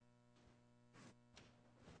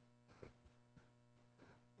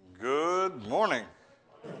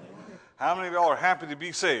How many of y'all are happy to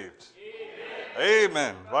be saved?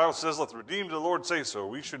 Amen. The Bible says, let the redeemed of the Lord say so.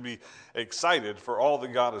 We should be excited for all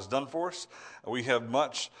that God has done for us. We have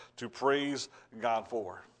much to praise God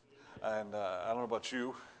for. And I don't know about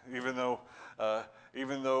you,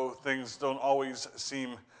 even though things don't always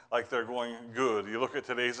seem like they're going good. You look at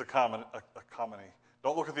today's economy.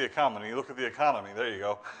 Don't look at the economy. You look at the economy. There you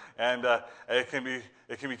go. And it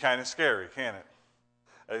can be kind of scary, can't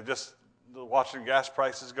it? Just watching gas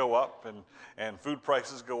prices go up and food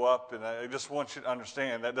prices go up. And I just want you to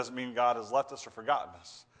understand that doesn't mean God has left us or forgotten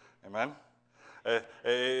us. Amen?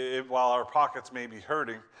 While our pockets may be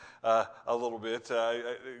hurting a little bit,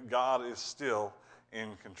 God is still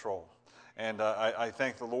in control. And I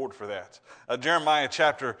thank the Lord for that. Jeremiah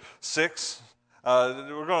chapter 6.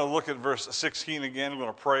 We're going to look at verse 16 again. We're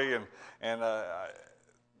going to pray and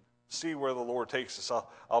see where the Lord takes us.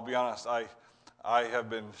 I'll be honest, I have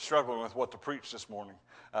been struggling with what to preach this morning.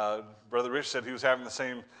 Brother Rich said he was having the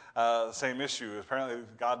same issue. Apparently,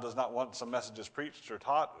 God does not want some messages preached or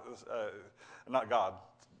taught. Not God.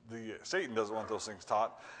 Satan doesn't want those things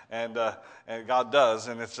taught, and God does.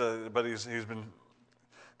 And but he's been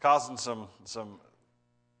causing some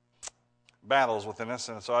battles within us,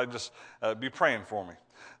 and so I just be praying for me.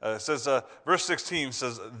 It says, verse 16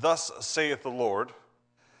 says, "Thus saith the Lord,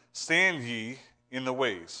 stand ye in the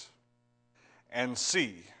ways, and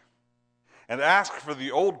see, and ask for the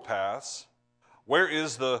old paths, where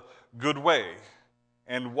is the good way,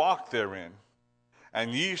 and walk therein,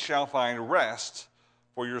 and ye shall find rest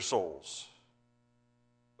for your souls.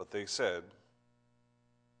 But they said,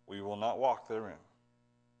 we will not walk therein."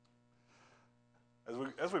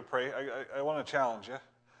 As we pray, I want to challenge you.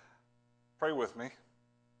 Pray with me.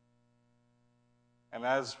 And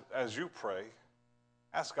as you pray,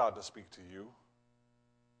 ask God to speak to you.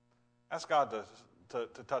 Ask God to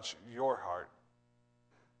touch your heart.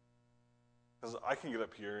 Because I can get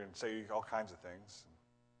up here and say all kinds of things.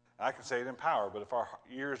 And I can say it in power, but if our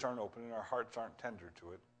ears aren't open and our hearts aren't tender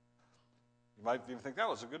to it, you might even think that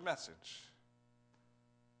was a good message.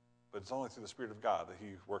 But it's only through the Spirit of God that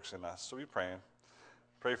He works in us. So be praying.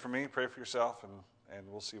 Pray for me, pray for yourself, and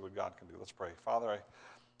we'll see what God can do. Let's pray. Father,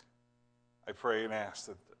 I pray and ask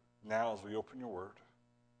that now as we open your word,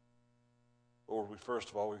 Lord,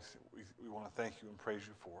 first of all, we want to thank you and praise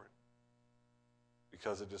you for it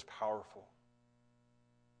because it is powerful.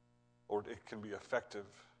 Lord, it can be effective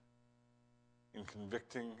in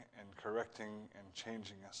convicting and correcting and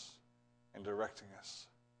changing us and directing us.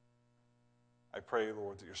 I pray,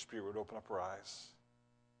 Lord, that your Spirit would open up our eyes,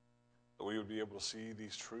 that we would be able to see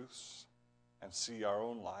these truths and see our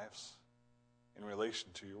own lives in relation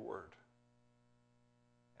to your word.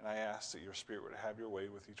 And I ask that your Spirit would have your way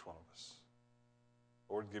with each one of us.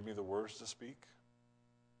 Lord, give me the words to speak.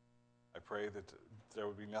 I pray that there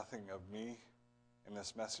would be nothing of me in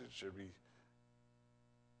this message. There would be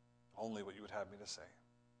only what you would have me to say.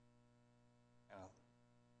 And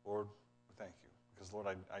Lord, thank you, because Lord,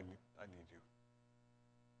 I need you.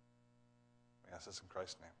 I ask this in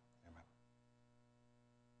Christ's name.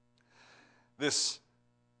 Amen.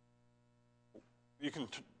 You can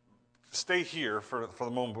stay here for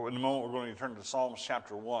the moment, but in a moment we're going to turn to Psalms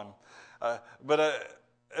chapter 1. But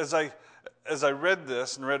as I read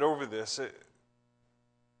this and read over this, it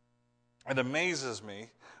amazes me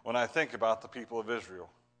when I think about the people of Israel.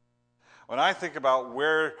 When I think about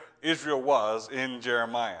where Israel was in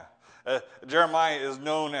Jeremiah. Jeremiah is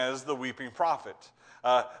known as the weeping prophet.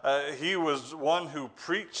 He was one who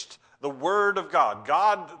preached the word of God.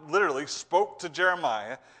 God literally spoke to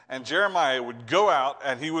Jeremiah, and Jeremiah would go out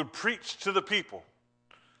and he would preach to the people.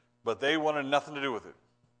 But they wanted nothing to do with it.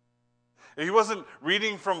 He wasn't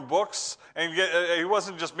reading from books, and he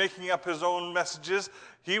wasn't just making up his own messages.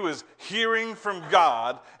 He was hearing from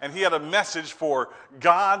God, and he had a message for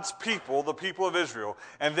God's people, the people of Israel,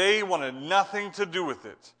 and they wanted nothing to do with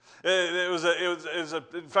it. In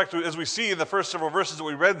fact, as we see in the first several verses that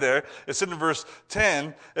we read there, it's in verse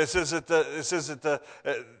 10. It says that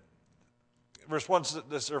verse 1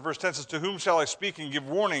 or verse 10 says, "To whom shall I speak and give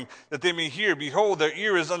warning that they may hear? Behold, their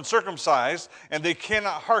ear is uncircumcised, and they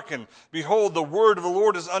cannot hearken. Behold, the word of the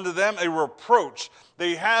Lord is unto them a reproach.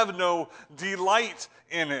 They have no delight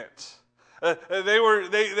in it."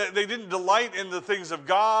 They didn't delight in the things of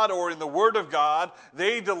God or in the Word of God.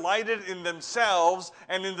 They delighted in themselves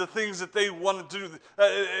and in the things that they wanted to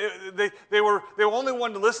do. They were only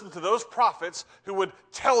wanted to listen to those prophets who would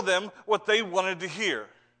tell them what they wanted to hear.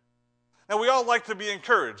 Now, we all like to be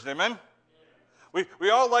encouraged, amen? We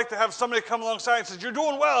all like to have somebody come alongside and say, "You're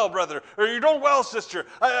doing well, brother," or "You're doing well, sister.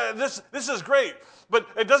 This is great." But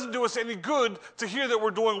it doesn't do us any good to hear that we're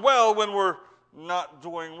doing well when we're not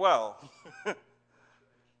doing well.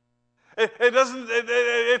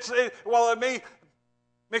 While it may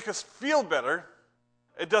make us feel better,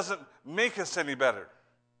 it doesn't make us any better.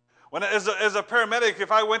 When as a paramedic,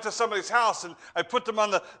 if I went to somebody's house and I put them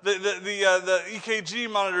on the EKG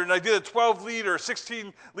monitor and I did a 12-lead or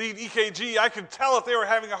 16-lead EKG, I could tell if they were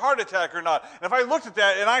having a heart attack or not. And if I looked at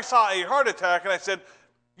that and I saw a heart attack and I said,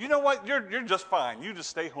 you know what, you're just fine. You just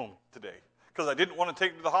stay home today, because I didn't want to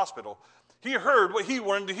take them to the hospital. He heard what he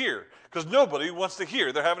wanted to hear, because nobody wants to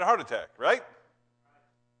hear they're having a heart attack, right?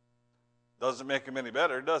 Doesn't make him any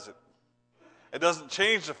better, does it? It doesn't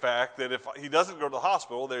change the fact that if he doesn't go to the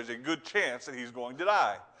hospital, there's a good chance that he's going to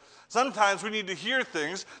die. Sometimes we need to hear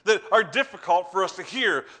things that are difficult for us to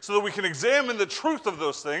hear so that we can examine the truth of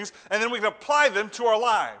those things and then we can apply them to our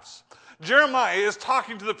lives. Jeremiah is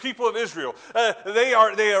talking to the people of Israel. They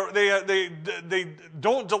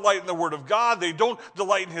don't delight in the word of God. They don't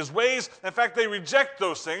delight in his ways. In fact, they reject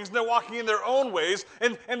those things, and they're walking in their own ways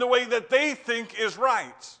and in the way that they think is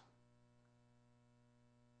right.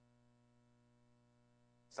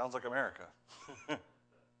 Sounds like America. It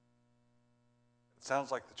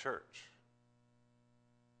sounds like the church.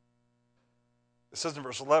 It says in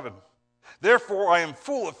verse 11, therefore I am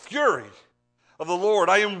full of fury of the Lord.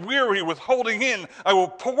 I am weary with holding in. I will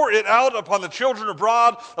pour it out upon the children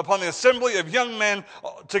abroad, upon the assembly of young men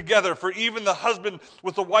together. For even the husband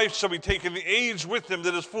with the wife shall be taken, the age with him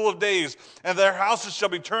that is full of days. And their houses shall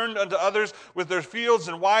be turned unto others with their fields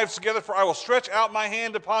and wives together. For I will stretch out my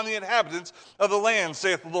hand upon the inhabitants of the land,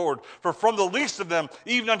 saith the Lord. For from the least of them,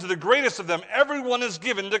 even unto the greatest of them, everyone is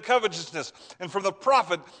given to covetousness. And from the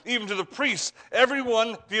prophet, even to the priest,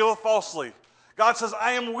 everyone dealeth falsely. God says,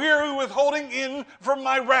 I am weary with holding in from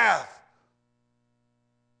my wrath.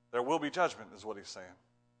 There will be judgment, is what he's saying.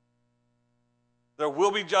 There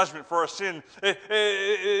will be judgment for our sin.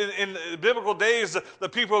 In biblical days, the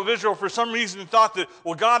people of Israel, for some reason, thought that,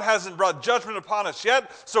 well, God hasn't brought judgment upon us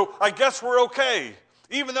yet, so I guess we're okay,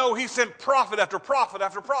 even though he sent prophet after prophet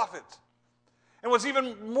after prophet. And what's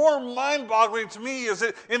even more mind-boggling to me is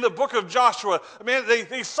that in the book of Joshua, man,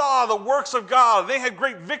 they saw the works of God. They had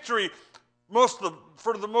great victory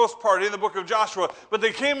for the most part in the book of Joshua. But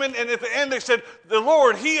they came in, and at the end they said, the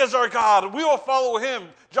Lord, he is our God. We will follow him.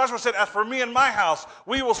 Joshua said, as for me and my house,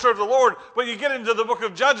 we will serve the Lord. But you get into the book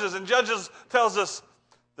of Judges, and Judges tells us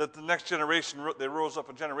that the next generation, they rose up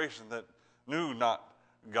a generation that knew not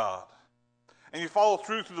God. And you follow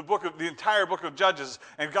through the entire book of Judges,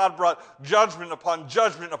 and God brought judgment upon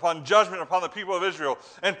judgment upon judgment upon the people of Israel.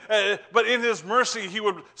 But in his mercy, he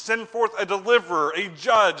would send forth a deliverer, a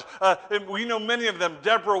judge. And we know many of them.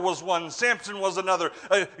 Deborah was one. Samson was another.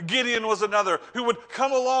 Gideon was another, who would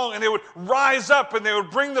come along and they would rise up and they would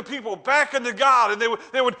bring the people back into God, and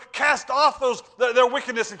they would cast off their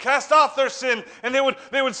wickedness and cast off their sin, and they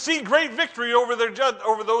would see great victory over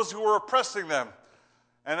those who were oppressing them.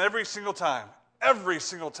 And every single time,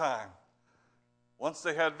 once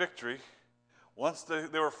they had victory, once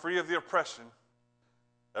they were free of the oppression,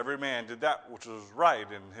 every man did that which was right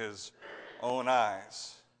in his own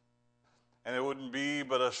eyes. And it wouldn't be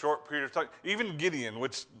but a short period of time. Even Gideon,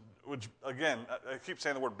 which again, I keep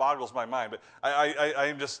saying the word boggles my mind, but I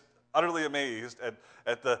am just utterly amazed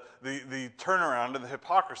at the turnaround and the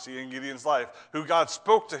hypocrisy in Gideon's life, who God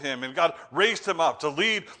spoke to him and God raised him up to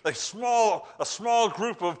lead a small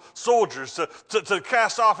group of soldiers to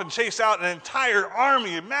cast off and chase out an entire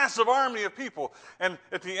army, a massive army of people. And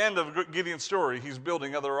at the end of Gideon's story, he's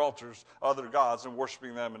building other altars, other gods, and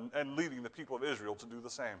worshiping them and leading the people of Israel to do the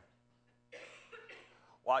same.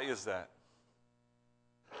 Why is that?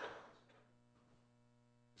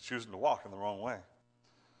 He's choosing to walk in the wrong way.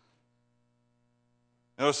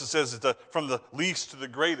 Notice it says that from the least to the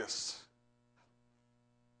greatest,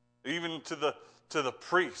 even to the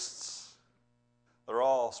priests, they're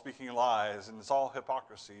all speaking lies, and it's all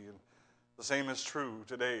hypocrisy. And the same is true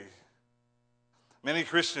today. Many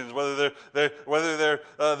Christians, whether they're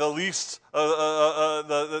the least,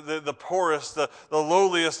 the poorest, the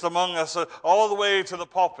lowliest among us, all the way to the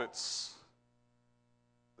pulpits,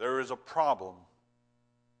 there is a problem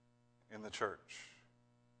in the church.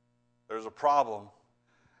 There's a problem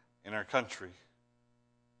in our country. It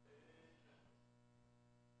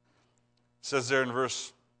says there in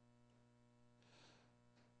verse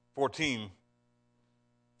 14,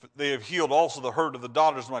 they have healed also the hurt of the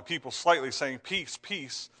daughters of my people slightly, saying, peace,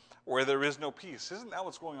 peace, where there is no peace. Isn't that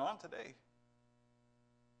what's going on today?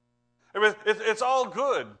 It's all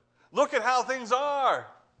good. Look at how things are.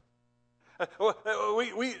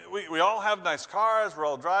 We all have nice cars. We're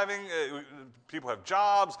all driving. People have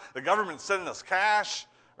jobs. The government's sending us cash.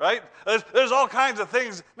 right? There's all kinds of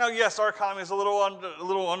things. Now, yes, our economy is a little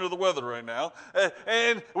under the weather right now,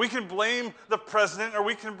 and we can blame the president, or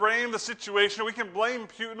we can blame the situation, or we can blame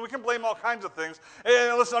Putin, we can blame all kinds of things.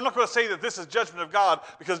 And listen, I'm not going to say that this is judgment of God,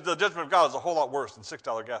 because the judgment of God is a whole lot worse than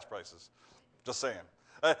 $6 gas prices. Just saying.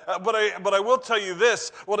 But I will tell you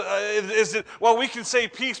this, is that while we can say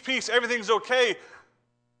peace, peace, everything's okay,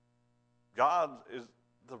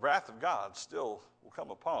 the wrath of God still will come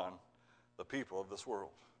upon the people of this world.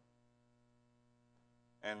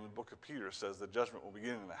 And the book of Peter says the judgment will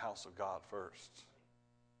begin in the house of God first.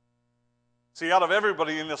 See, out of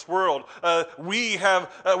everybody in this world, we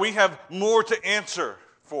have more to answer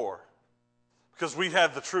for, because we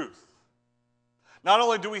have the truth. Not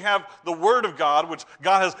only do we have the Word of God, which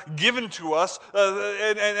God has given to us,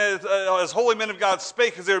 and as holy men of God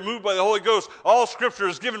spake, as they were moved by the Holy Ghost, all Scripture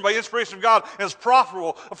is given by inspiration of God and is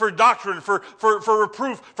profitable for doctrine, for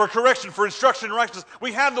reproof, for correction, for instruction in righteousness.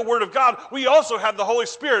 We have the Word of God. We also have the Holy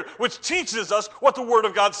Spirit, which teaches us what the Word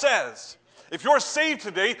of God says. If you're saved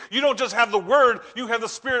today, you don't just have the Word, you have the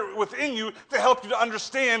Spirit within you to help you to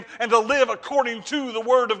understand and to live according to the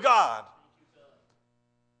Word of God.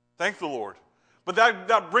 Thank the Lord. But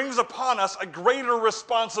that brings upon us a greater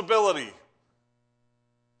responsibility.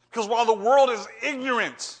 Because while the world is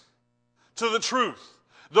ignorant to the truth,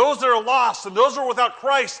 those that are lost and those that are without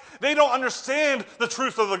Christ, they don't understand the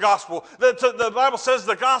truth of the gospel. The Bible says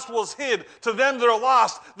the gospel is hid to them that are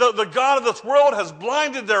lost. The God of this world has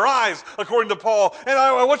blinded their eyes, according to Paul. And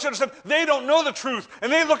I want you to understand, they don't know the truth.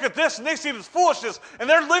 And they look at this and they see it as foolishness. And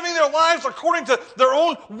they're living their lives according to their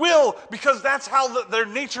own will, because that's how their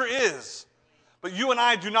nature is. But you and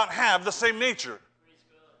I do not have the same nature.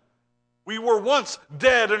 We were once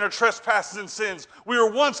dead in our trespasses and sins. We were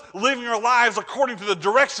once living our lives according to the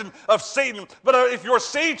direction of Satan. But if you're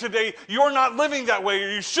saved today, you're not living that way, or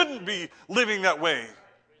you shouldn't be living that way. You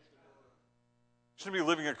shouldn't be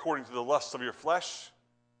living according to the lusts of your flesh.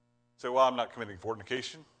 Say, well, I'm not committing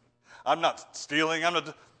fornication. I'm not stealing.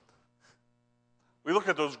 We look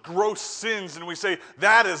at those gross sins and we say,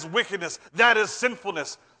 that is wickedness. That is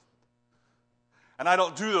sinfulness. And I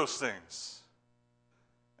don't do those things.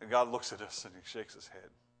 And God looks at us and he shakes his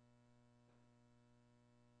head.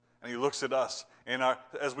 And he looks at us and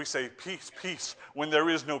as we say, peace, peace, when there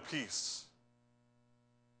is no peace.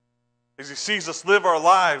 As he sees us live our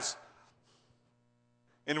lives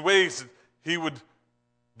in ways that he would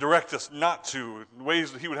direct us not to, in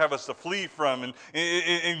ways that he would have us to flee from, and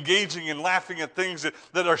engaging and laughing at things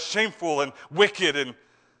that are shameful and wicked and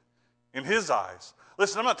in his eyes.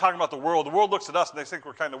 Listen, I'm not talking about the world. The world looks at us and they think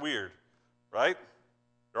we're kind of weird, right?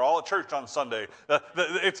 They're all at church on Sunday.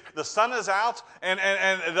 The sun is out and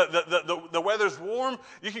the weather's warm.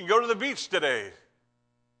 You can go to the beach today.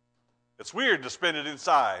 It's weird to spend it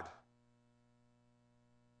inside.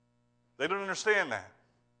 They don't understand that.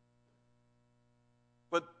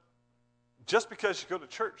 But just because you go to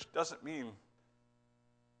church doesn't mean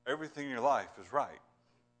everything in your life is right.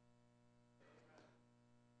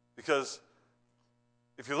 Because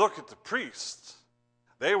if you look at the priests,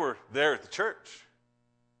 they were there at the church.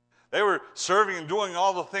 They were serving and doing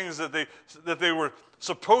all the things that they were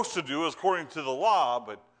supposed to do according to the law.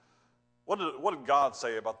 But what did God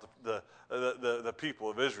say about the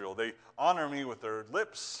people of Israel? They honor me with their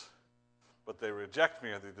lips, but they reject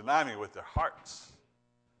me or they deny me with their hearts.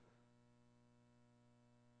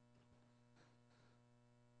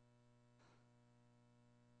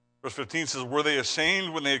 Verse 15 says, were they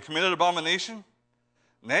ashamed when they had committed abomination?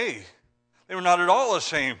 Nay, they were not at all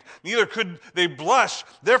ashamed, neither could they blush.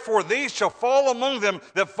 Therefore they shall fall among them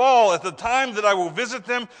that fall. At the time that I will visit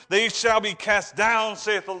them, they shall be cast down,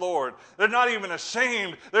 saith the Lord. They're not even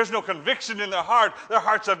ashamed. There's no conviction in their heart. Their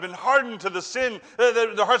hearts have been hardened to the sin.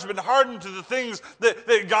 Their hearts have been hardened to the things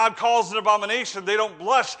that God calls an abomination. They don't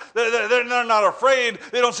blush. They're not afraid.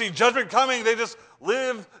 They don't see judgment coming. They just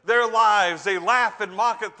live their lives. They laugh and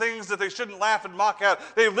mock at things that they shouldn't laugh and mock at.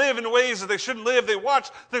 They live in ways that they shouldn't live. They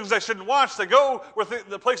watch things they shouldn't watch. They go with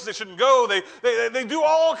the places they shouldn't go. They do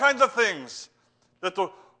all kinds of things that the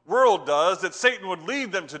world does, that Satan would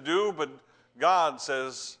lead them to do, but God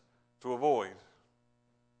says to avoid.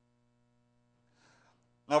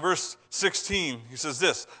 Now verse 16, he says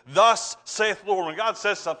this, thus saith the Lord. When God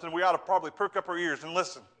says something, we ought to probably perk up our ears and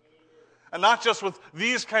listen. And not just with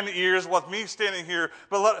these kind of ears, with me standing here,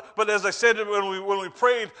 but as I said when we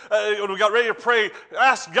prayed, when we got ready to pray,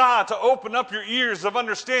 ask God to open up your ears of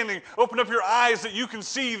understanding, open up your eyes that you can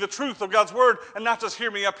see the truth of God's word and not just hear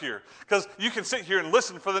me up here. Because you can sit here and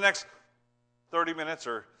listen for the next 30 minutes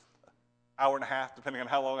or hour and a half, depending on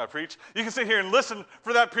how long I preach. You can sit here and listen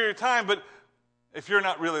for that period of time, but if you're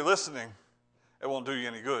not really listening it won't do you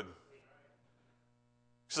any good.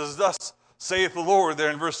 He says, thus saith the Lord there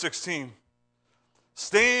in verse 16,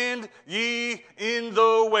 stand ye in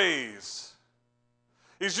the ways.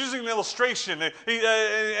 He's using an illustration. And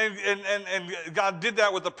God did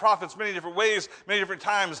that with the prophets many different ways, many different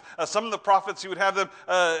times. Some of the prophets, he would have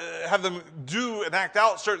them do and act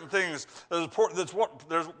out certain things.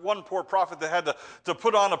 There's one poor prophet that had to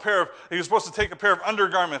put on he was supposed to take a pair of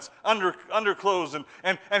undergarments, underclothes,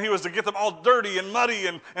 and he was to get them all dirty and muddy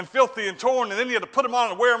and filthy and torn, and then he had to put them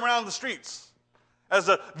on and wear them around the streets as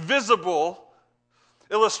a visible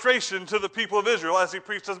illustration to the people of Israel as he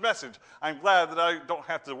preached his message. I'm glad that I don't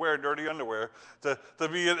have to wear dirty underwear to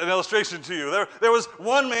be an illustration to you. There was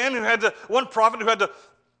one prophet who had to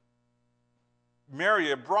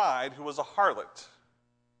marry a bride who was a harlot,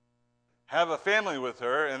 have a family with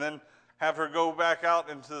her, and then have her go back out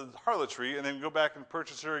into harlotry and then go back and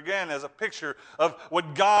purchase her again as a picture of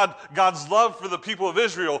what God's love for the people of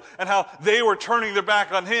Israel and how they were turning their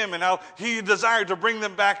back on him and how he desired to bring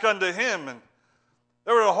them back unto him. And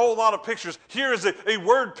there were a whole lot of pictures. Here is a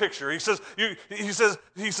word picture. He says,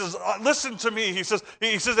 listen to me. He says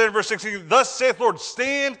there in verse 16, thus saith the Lord,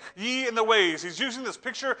 stand ye in the ways. He's using this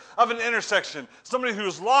picture of an intersection. Somebody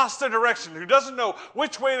who's lost their direction, who doesn't know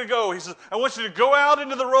which way to go. He says, I want you to go out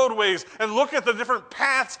into the roadways and look at the different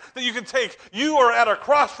paths that you can take. You are at a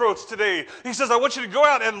crossroads today. He says, I want you to go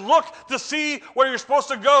out and look to see where you're supposed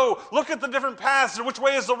to go. Look at the different paths and which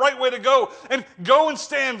way is the right way to go. And go and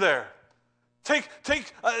stand there.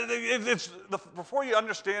 Before you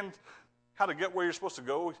understand how to get where you're supposed to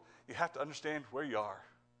go, you have to understand where you are.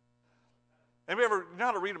 Anybody ever know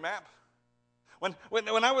how to read a map? When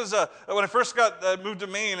I first got moved to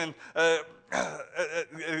Maine and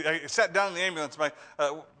I sat down in the ambulance,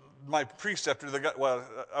 my preceptor,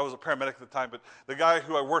 I was a paramedic at the time, but the guy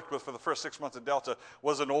who I worked with for the first 6 months at Delta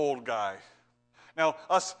was an old guy. Now,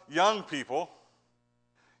 us young people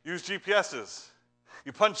use GPSs.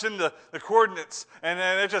 You punch in the coordinates, and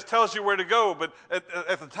it just tells you where to go. But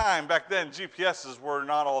at the time, back then, GPSs were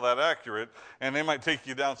not all that accurate, and they might take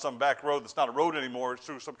you down some back road that's not a road anymore. It's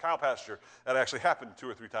through some cow pasture. That actually happened 2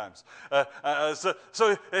 or 3 times.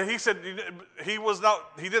 So he said he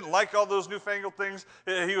didn't like all those newfangled things.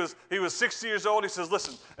 He was 60 years old. He says,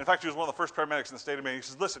 listen. In fact, he was one of the first paramedics in the state of Maine. He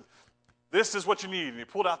says, listen, this is what you need. And he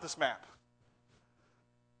pulled out this map.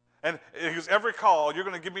 And he goes, every call, you're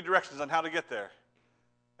going to give me directions on how to get there.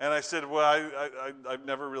 And I said, well, I've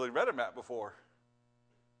never really read a map before.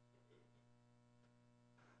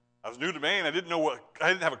 I was new to Maine. I didn't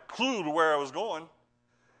have a clue to where I was going.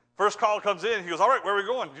 First call comes in. He goes, all right, where are we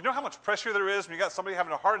going? Do you know how much pressure there is when you got somebody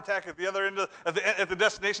having a heart attack at the other end at the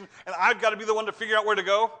destination, and I've got to be the one to figure out where to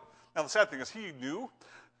go? Now, the sad thing is he knew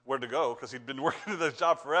where to go because he'd been working at this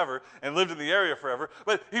job forever and lived in the area forever,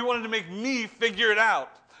 but he wanted to make me figure it out.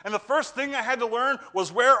 And the first thing I had to learn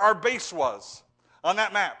was where our base was on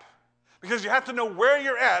that map, because you have to know where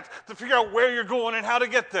you're at to figure out where you're going and how to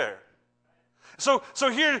get there. So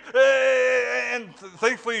here, and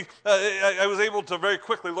thankfully, I was able to very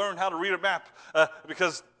quickly learn how to read a map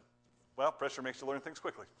because, well, pressure makes you learn things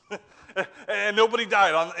quickly. And nobody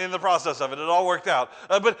died in the process of it. It all worked out.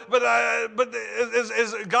 But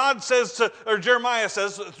as God says or Jeremiah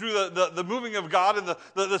says through the moving of God and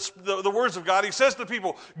the words of God, he says to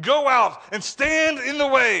people, go out and stand in the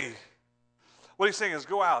way. What he's saying is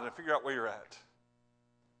go out and figure out where you're at.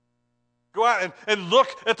 Go out and look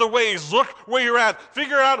at the ways. Look where you're at.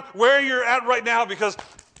 Figure out where you're at right now, because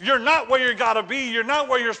you're not where you got to be. You're not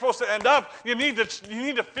where you're supposed to end up. You need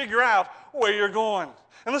to figure out where you're going.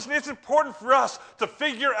 And listen, it's important for us to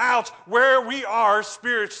figure out where we are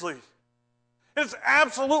spiritually. It's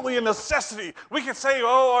absolutely a necessity. We can say,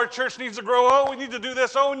 oh, our church needs to grow. Oh, we need to do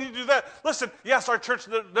this. Oh, we need to do that. Listen, yes, our church,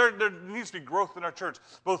 there needs to be growth in our church,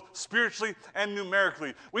 both spiritually and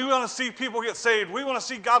numerically. We want to see people get saved. We want to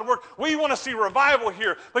see God work. We want to see revival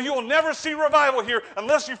here. But you will never see revival here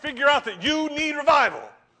unless you figure out that you need revival.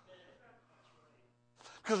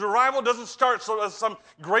 Because revival doesn't start as some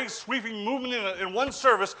great sweeping movement in one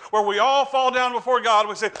service where we all fall down before God and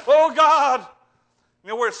we say, oh, God.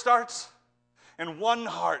 You know where it starts? In one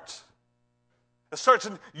heart. It starts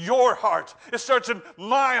in your heart. It starts in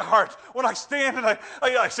my heart. When I stand and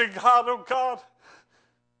I say, God, oh God,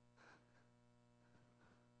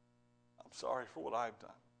 I'm sorry for what I've done.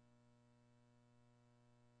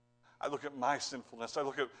 I look at my sinfulness. I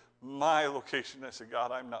look at my location and I say,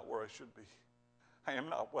 God, I'm not where I should be. I am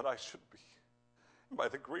not what I should be. And by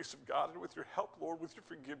the grace of God and with your help, Lord, with your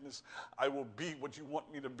forgiveness, I will be what you want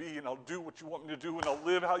me to be, and I'll do what you want me to do, and I'll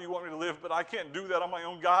live how you want me to live, but I can't do that on my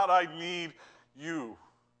own. God, I need you.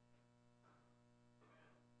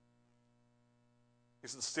 He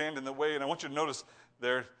said, stand in the way. And I want you to notice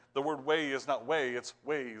there, the word way is not way, it's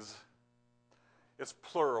ways. It's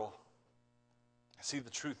plural. See, the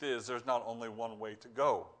truth is there's not only one way to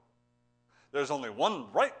go. There's only one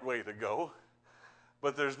right way to go,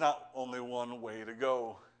 but there's not only one way to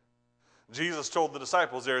go. Jesus told the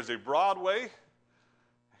disciples there is a broad way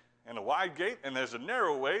and a wide gate, and there's a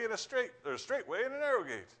narrow way and a straight way and a narrow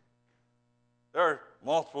gate. There are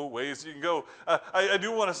multiple ways you can go. I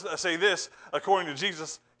do want to say this. According to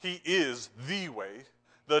Jesus, he is the way,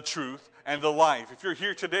 the truth, and the life. If you're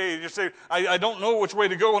here today and you say, I don't know which way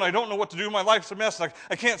to go and I don't know what to do, my life's a mess, and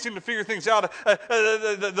I can't seem to figure things out,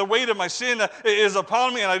 the weight of my sin is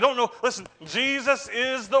upon me and I don't know. Listen, Jesus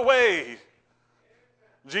is the way.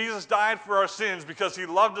 Jesus died for our sins because he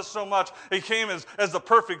loved us so much. He came as the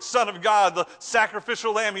perfect Son of God, the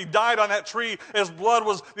sacrificial lamb. He died on that tree. His blood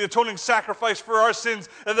was the atoning sacrifice for our sins.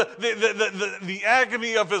 And the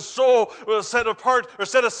agony of his soul was set apart or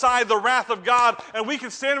set aside the wrath of God. And we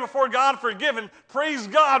can stand before God forgiven. Praise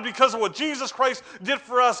God because of what Jesus Christ did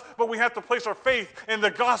for us. But we have to place our faith in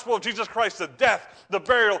the gospel of Jesus Christ, the death, the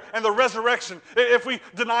burial, and the resurrection. If we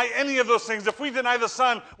deny any of those things, if we deny the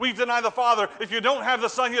Son, we deny the Father. If you don't have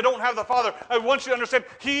the Son, you don't have the Father. I want you to understand,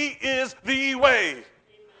 he is the way. Amen.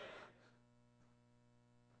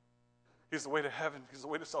 He's the way to heaven. He's the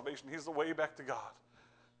way to salvation. He's the way back to God.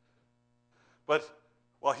 But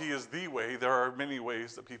while he is the way, there are many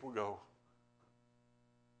ways that people go.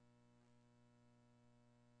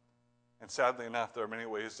 And sadly enough, there are many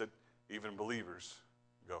ways that even believers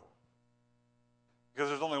go. Because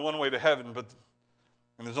there's only one way to heaven,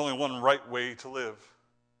 and there's only one right way to live.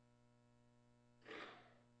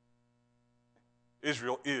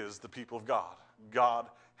 Israel is the people of God. God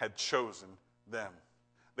had chosen them.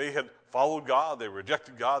 They had followed God. They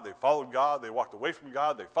rejected God. They followed God. They walked away from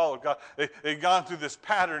God. They followed God. They'd gone through this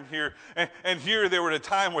pattern here. And here they were at a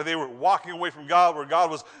time where they were walking away from God, where God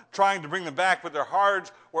was trying to bring them back, but their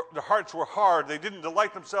hearts were hard. They didn't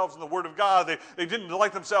delight themselves in the Word of God. They didn't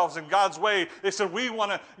delight themselves in God's way. They said, we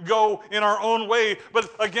want to go in our own way. But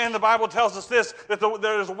again, the Bible tells us this, that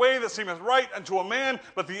there is a way that seemeth right unto a man,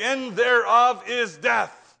 but the end thereof is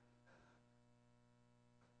death.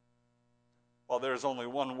 While there is only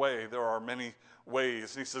one way, there are many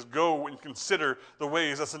ways. And he says, go and consider the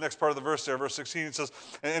ways. That's the next part of the verse there, verse 16. It says,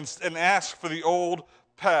 and ask for the old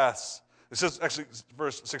paths. It says, actually,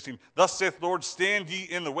 verse 16, thus saith the Lord, stand ye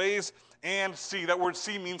in the ways and see. That word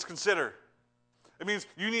see means consider. It means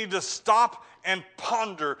you need to stop and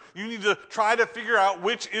ponder. You need to try to figure out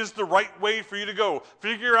which is the right way for you to go.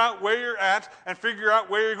 Figure out where you're at and figure out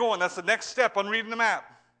where you're going. That's the next step on reading the map.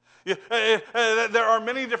 There are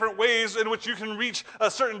many different ways in which you can reach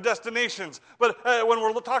certain destinations. But when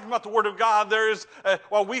we're talking about the Word of God, there is,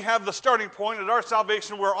 while we have the starting point at our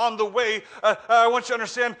salvation, we're on the way. I want you to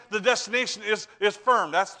understand the destination is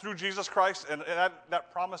firm. That's through Jesus Christ, and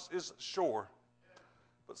that promise is sure.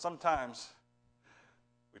 But sometimes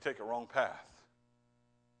we take a wrong path.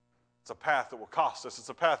 It's a path that will cost us. It's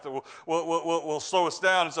a path that will slow us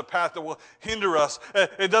down. It's a path that will hinder us.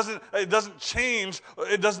 It doesn't change.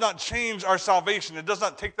 It does not change our salvation. It does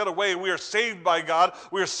not take that away. We are saved by God.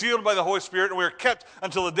 We are sealed by the Holy Spirit, and we are kept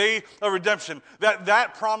until the day of redemption.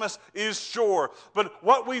 That promise is sure. But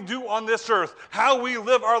what we do on this earth, how we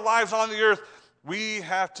live our lives on the earth, we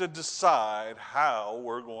have to decide how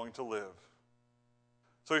we're going to live.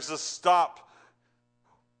 So he says, stop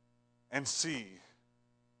and see.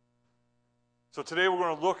 So today we're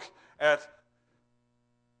going to look at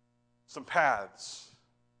some paths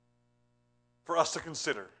for us to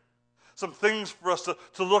consider. Some things for us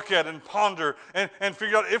to look at and ponder and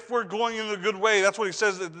figure out if we're going in the good way. That's what he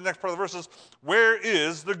says in the next part of the verse is, where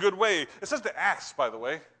is the good way? It says to ask, by the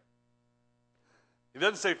way. He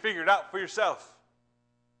doesn't say figure it out for yourself.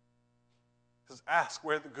 He says ask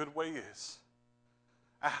where the good way is.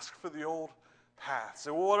 Ask for the old paths.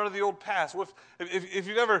 So what are the old paths? Well, if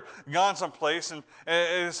you've ever gone someplace and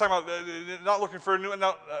it's talking about not looking for a new.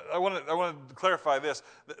 Now, I want to clarify this.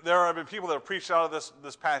 There have been people that have preached out of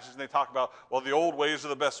this passage and they talk about, well, the old ways are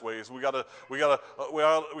the best ways. We gotta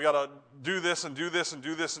do this and do this and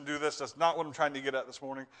do this and do this. That's not what I'm trying to get at this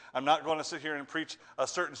morning. I'm not going to sit here and preach a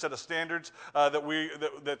certain set of standards that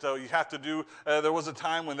you have to do. There was a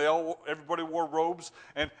time when everybody wore robes,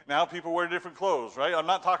 and now people wear different clothes, right? I'm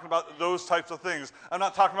not talking about those types of things. I'm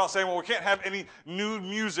not talking about saying, well, we can't have any new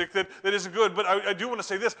music that isn't good, but I do want to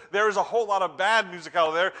say this. There is a whole lot of bad music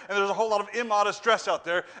out there, and there's a whole lot of immodest dress out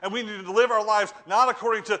there, and we need to live our lives not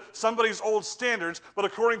according to somebody's old standards, but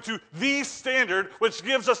according to the standard which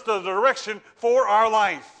gives us the direction for our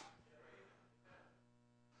life.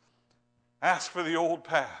 Ask for the old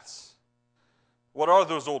paths. What are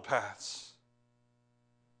those old paths?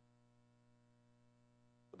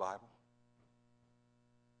 The Bible.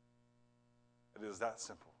 It is that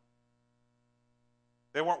simple.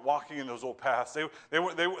 They weren't walking in those old paths. They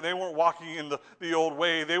weren't walking in the old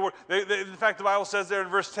way. In fact, the Bible says there in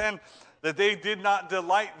verse 10 that they did not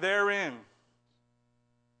delight therein.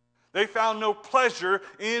 They found no pleasure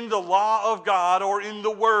in the law of God or in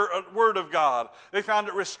the word of God. They found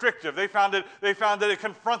it restrictive. They found that it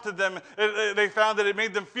confronted them. They found that it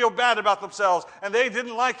made them feel bad about themselves, and they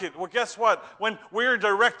didn't like it. Well, guess what? When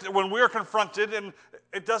we're confronted, and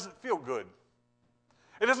it doesn't feel good.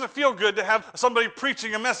 It doesn't feel good to have somebody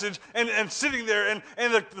preaching a message and sitting there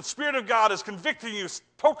and the Spirit of God is convicting you,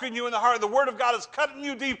 poking you in the heart. The Word of God is cutting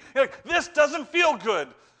you deep. You're like, this doesn't feel good.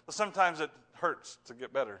 But sometimes it hurts to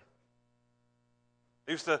get better.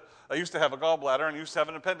 I used to have a gallbladder and I used to have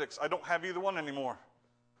an appendix. I don't have either one anymore.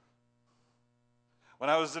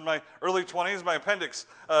 When I was in my early 20s, my appendix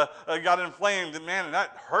got inflamed. And man, that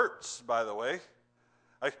hurts, by the way.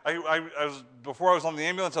 Before I was on the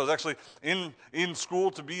ambulance, I was actually in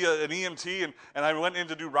school to be an EMT, and I went in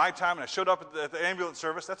to do ride time, and I showed up at the ambulance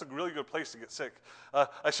service. That's a really good place to get sick.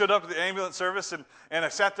 I showed up at the ambulance service, and I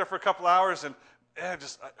sat there for a couple hours, and it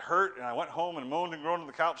just hurt, and I went home and moaned and groaned on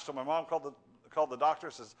the couch till my mom called the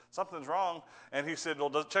doctor, says, something's wrong, and he said,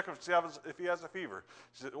 well, check if he has a fever.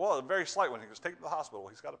 She said, well, a very slight one. He goes, take him to the hospital.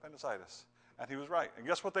 He's got appendicitis. And he was right. And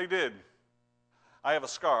guess what they did? I have a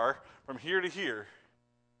scar from here to here.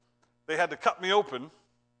 They had to cut me open,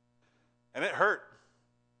 and it hurt.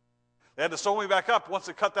 They had to sew me back up once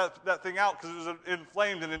they cut that thing out because it was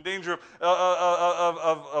inflamed and in danger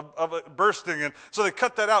of it bursting. And so they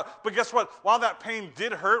cut that out. But guess what? While that pain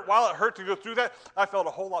did hurt, while it hurt to go through that, I felt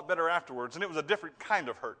a whole lot better afterwards, and it was a different kind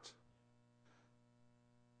of hurt.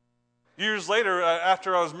 Years later,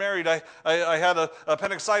 after I was married, I had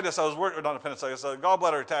appendicitis. I was working, not appendicitis,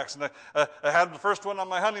 gallbladder attacks, and I had the first one on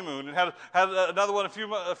my honeymoon, and had another one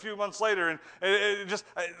a few months later, and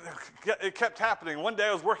it kept happening. One day,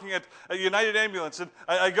 I was working at a United Ambulance, and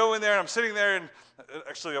I go in there, and I'm sitting there, and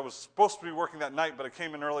actually, I was supposed to be working that night, but I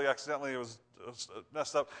came in early accidentally. It was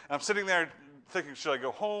messed up, and I'm sitting there thinking, should I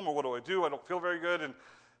go home, or what do I do? I don't feel very good, and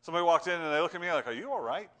somebody walked in, and they look at me like, are you all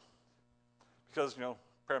right? Because,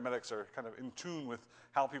 paramedics are kind of in tune with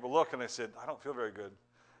how people look, and I said, I don't feel very good.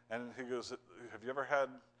 And he goes, have you ever had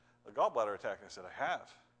a gallbladder attack? And I said, I have.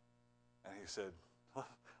 And he said,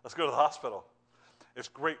 let's go to the hospital. It's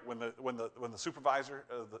great when the supervisor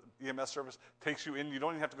of the EMS service takes you in. You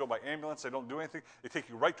don't even have to go by ambulance. They don't do anything. They take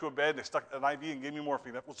you right to a bed. They stuck an IV and gave me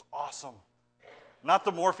morphine. That was awesome. Not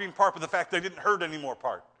the morphine part, but the fact they didn't hurt anymore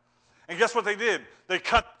part. And guess what they did? They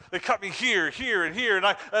cut me here, and here,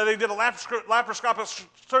 and they did a laparoscopic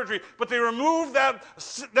surgery, but they removed that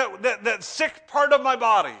sick part of my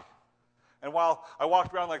body. And while I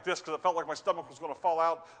walked around like this because it felt like my stomach was going to fall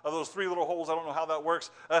out of those 3 little holes, I don't know how that works,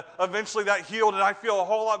 eventually that healed, and I feel a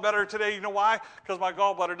whole lot better today. You know why? Because my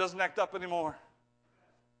gallbladder doesn't act up anymore.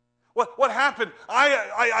 What happened?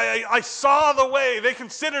 I saw the way. They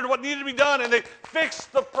considered what needed to be done, and they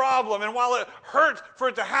fixed the problem. And while it hurt for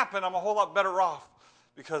it to happen, I'm a whole lot better off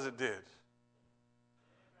because it did.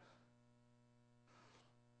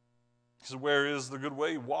 He said, where is the good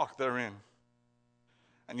way? Walk therein,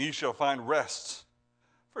 and ye shall find rest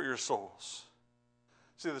for your souls.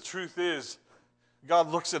 See, the truth is, God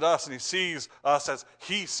looks at us, and he sees us as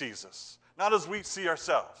he sees us, not as we see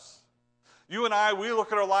ourselves. You and I, we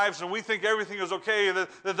look at our lives and we think everything is okay, that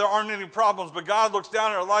there aren't any problems. But God looks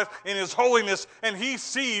down at our life in his holiness, and he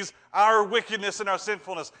sees our wickedness and our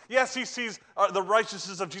sinfulness. Yes, he sees the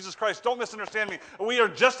righteousness of Jesus Christ. Don't misunderstand me. We are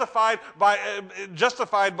justified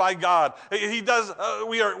by God. He does.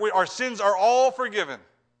 Our sins are all forgiven.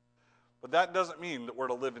 But that doesn't mean that we're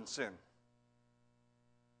to live in sin.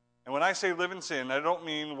 And when I say live in sin, I don't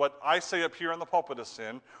mean what I say up here on the pulpit is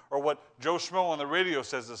sin, or what Joe Schmo on the radio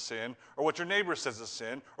says is sin, or what your neighbor says is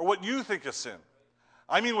sin, or what you think is sin.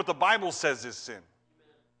 I mean what the Bible says is sin.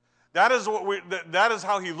 That is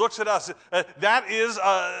how he looks at us. That is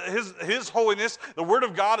his holiness. The Word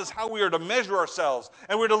of God is how we are to measure ourselves.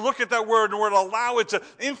 And we're to look at that Word, and we're to allow it to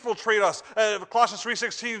infiltrate us. Colossians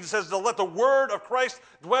 3:16 says to let the Word of Christ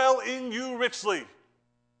dwell in you richly.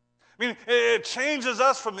 I mean, it changes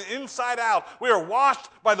us from the inside out. We are washed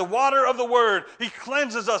by the water of the Word. He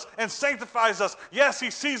cleanses us and sanctifies us. Yes, he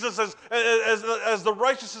sees us as the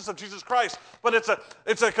righteousness of Jesus Christ, but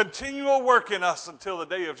it's a continual work in us until the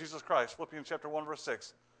day of Jesus Christ. Philippians chapter 1, verse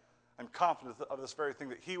 6. I'm confident of this very thing,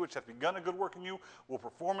 that he which hath begun a good work in you will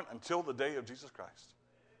perform it until the day of Jesus Christ.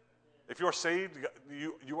 If you are saved,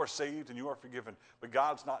 you are saved and you are forgiven, but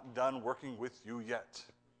God's not done working with you yet.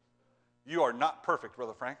 You are not perfect,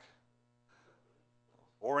 Brother Frank,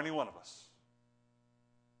 or any one of us.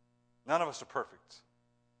 None of us are perfect.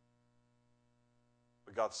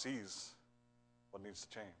 But God sees what needs to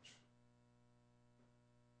change.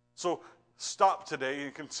 So stop today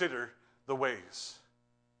and consider the ways.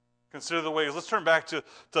 Consider the ways. Let's turn back to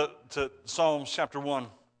Psalms chapter 1.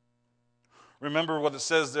 Remember what it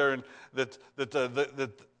says there, that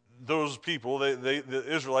those people, the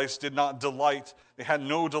Israelites, did not delight. They had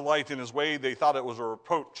no delight in his way. They thought it was a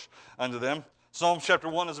reproach unto them. Psalms chapter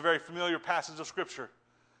 1 is a very familiar passage of Scripture.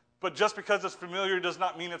 But just because it's familiar does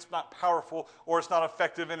not mean it's not powerful or it's not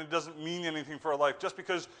effective, and it doesn't mean anything for our life. Just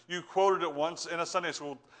because you quoted it once in a Sunday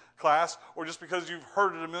school class or just because you've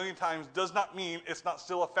heard it a million times does not mean it's not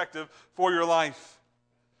still effective for your life.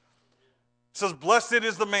 It says, "Blessed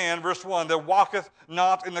is the man," verse 1, "that walketh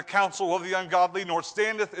not in the counsel of the ungodly, nor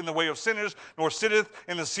standeth in the way of sinners, nor sitteth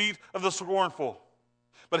in the seat of the scornful.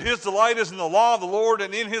 But his delight is in the law of the Lord,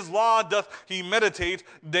 and in his law doth he meditate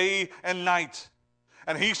day and night.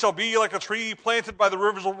 And he shall be like a tree planted by the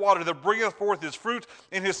rivers of water, that bringeth forth his fruit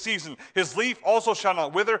in his season. His leaf also shall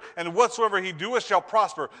not wither, and whatsoever he doeth shall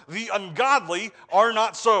prosper. The ungodly are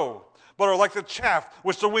not so, but are like the chaff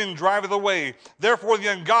which the wind driveth away. Therefore the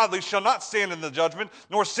ungodly shall not stand in the judgment,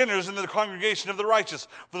 nor sinners in the congregation of the righteous.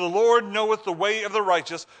 For the Lord knoweth the way of the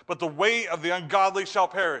righteous, but the way of the ungodly shall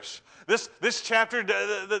perish." This chapter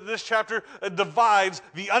divides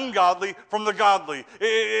the ungodly from the godly.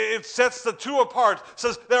 It sets the two apart. It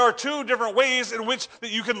says there are two different ways in which that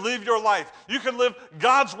you can live your life. You can live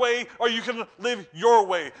God's way, or you can live your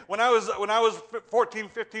way. When I was 14,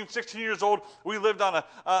 15, 16 years old, we lived on a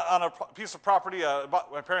piece of property.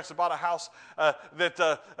 My parents had bought a house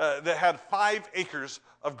that had 5 acres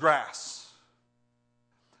of grass.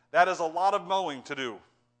 That is a lot of mowing to do.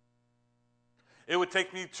 It would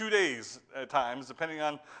take me 2 days at times, depending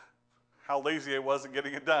on how lazy I was at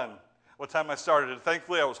getting it done, what time I started it.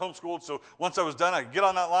 Thankfully, I was homeschooled, so once I was done, I'd get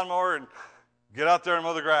on that lawnmower and get out there and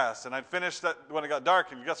mow the grass. And I'd finish that when it got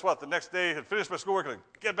dark, and guess what? The next day, I'd finish my schoolwork, and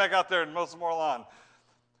I'd get back out there and mow some more lawn.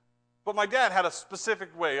 But my dad had a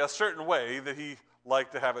specific way, a certain way, that he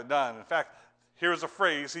liked to have it done. In fact, here's a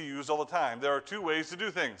phrase he used all the time. There are 2 ways to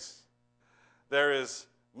do things. There is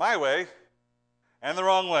my way and the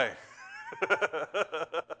wrong way.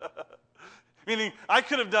 Meaning, I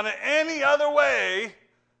could have done it any other way,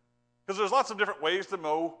 because there's lots of different ways to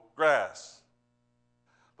mow grass.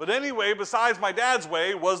 But any way besides my dad's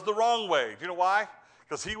way was the wrong way. Do you know why?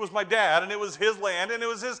 Because he was my dad, and it was his land, and it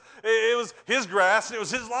was his grass, and it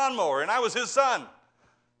was his lawnmower, and I was his son.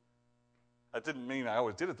 That didn't mean I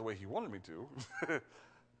always did it the way he wanted me to.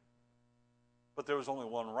 But there was only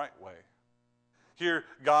one right way. Here,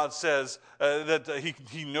 God says that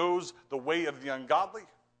he knows the way of the ungodly,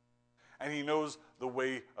 and he knows the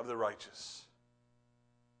way of the righteous.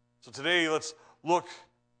 So today, let's look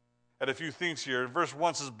at a few things here. Verse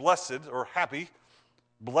 1 says, "Blessed," or happy,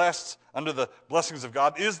 blessed under the blessings of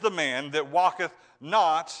God, "is the man that walketh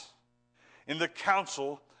not in the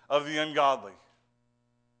counsel of the ungodly."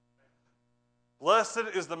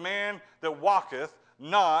 Blessed is the man that walketh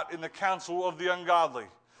not in the counsel of the ungodly.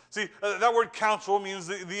 See, that word counsel means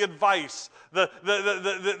the advice, the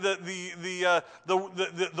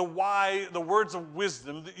words of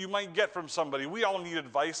wisdom that you might get from somebody. We all need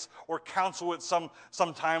advice or counsel at some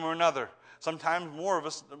time or another. Sometimes more of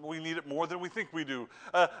us, we need it more than we think we do.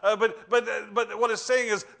 But what it's saying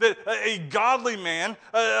is that a godly man,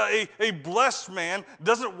 a blessed man,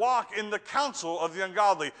 doesn't walk in the counsel of the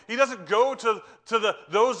ungodly. He doesn't go to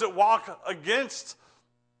those that walk against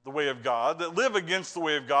the way of God, that live against the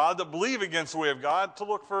way of God, that believe against the way of God, to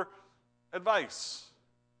look for advice.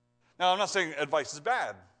 Now, I'm not saying advice is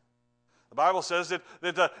bad. The Bible says that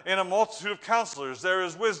in a multitude of counselors there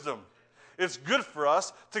is wisdom. It's good for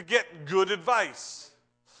us to get good advice.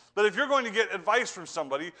 But if you're going to get advice from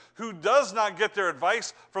somebody who does not get their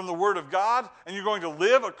advice from the Word of God, and you're going to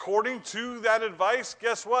live according to that advice,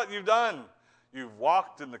 guess what you've done? You've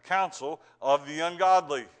walked in the counsel of the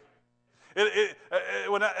ungodly.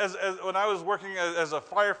 When I was working as a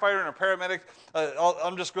firefighter and a paramedic,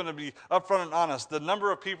 I'm just going to be upfront and honest. The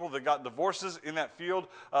number of people that got divorces in that field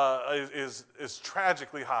is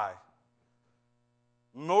tragically high.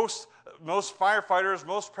 Most firefighters,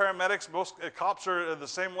 most paramedics, most cops are the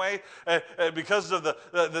same way because of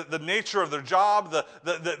the nature of their job,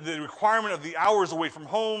 the requirement of the hours away from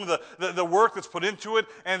home, the work that's put into it,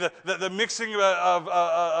 and the mixing of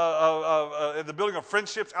the building of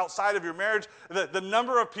friendships outside of your marriage. The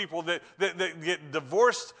number of people that get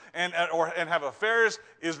divorced and have affairs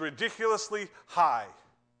is ridiculously high.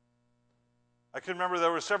 I can remember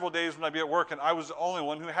there were several days when I'd be at work and I was the only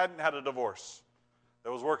one who hadn't had a divorce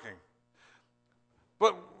that was working.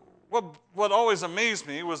 But what always amazed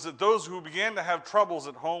me was that those who began to have troubles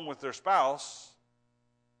at home with their spouse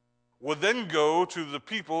would then go to the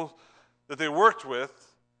people that they worked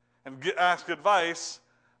with and ask advice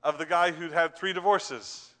of the guy who'd had 3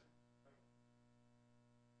 divorces.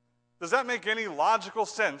 Does that make any logical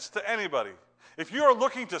sense to anybody? If you are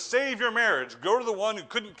looking to save your marriage, go to the one who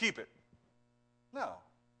couldn't keep it. No.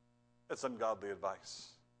 It's ungodly advice.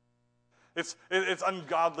 It's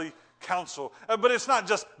ungodly counsel. But it's not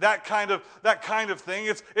just that kind of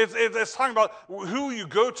thing. It's talking about who you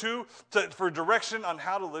go to for direction on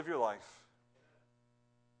how to live your life.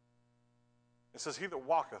 It says, he that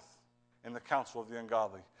walketh in the counsel of the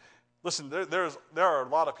ungodly. Listen, there are a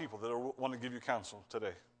lot of people that want to give you counsel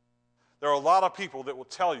today. There are a lot of people that will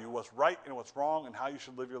tell you what's right and what's wrong and how you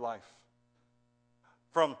should live your life.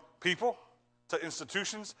 From people to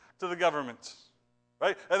institutions to the government.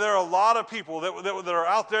 Right? And there are a lot of people that are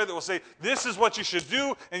out there that will say, this is what you should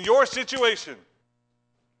do in your situation.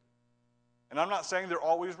 And I'm not saying they're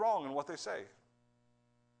always wrong in what they say.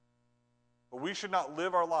 But we should not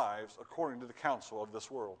live our lives according to the counsel of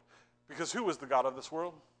this world. Because who is the god of this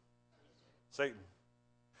world? Satan.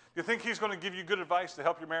 Do you think he's going to give you good advice to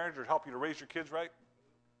help your marriage or help you to raise your kids right?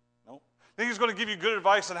 No. Think he's going to give you good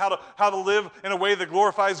advice on how to live in a way that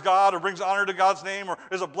glorifies God or brings honor to God's name or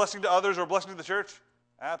is a blessing to others or a blessing to the church?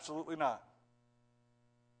 Absolutely not.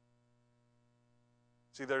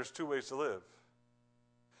 See, there's 2 ways to live.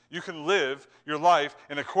 You can live your life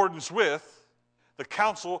in accordance with the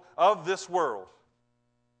counsel of this world.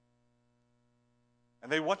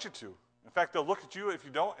 And they want you to. In fact, they'll look at you if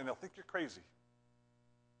you don't, and they'll think you're crazy.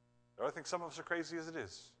 I think some of us are crazy as it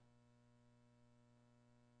is.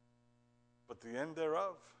 But the end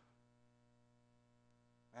thereof,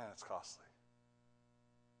 man, it's costly.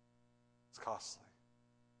 It's costly.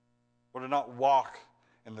 Or to not walk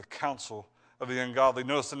in the counsel of the ungodly.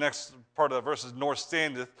 Notice the next part of the verse is, nor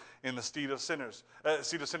standeth in the seat of sinners.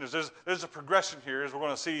 There's a progression here, as we're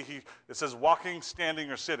going to see. It says walking,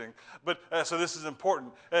 standing, or sitting. But so this is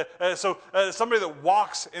important. Somebody that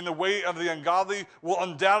walks in the way of the ungodly will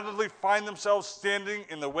undoubtedly find themselves standing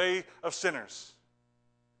in the way of sinners.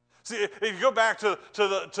 See, if you go back to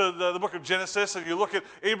the book of Genesis and you look at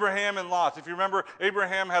Abraham and Lot, if you remember,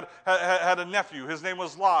 Abraham had a nephew. His name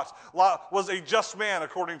was Lot. Lot was a just man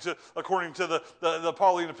according to the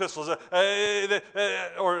Pauline epistles, or I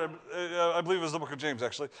believe it was the book of James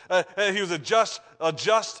actually. He was a just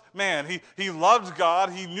man. He loved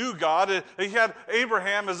God. He knew God. He had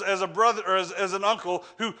Abraham as a brother or as an uncle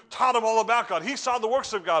who taught him all about God. He saw the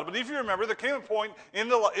works of God. But if you remember, there came a point in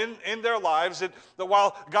their lives that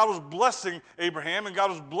while God was blessing Abraham and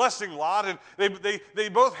God was blessing Lot, and they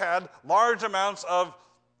both had large amounts of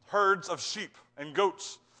herds of sheep and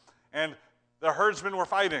goats, and the herdsmen were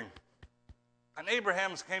fighting. And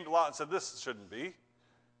Abraham came to Lot and said, this shouldn't be.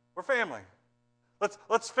 We're family.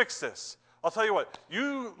 Let's fix this. I'll tell you what,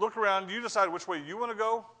 you look around, you decide which way you want to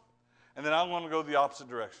go, and then I want to go the opposite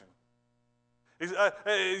direction.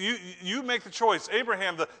 You make the choice.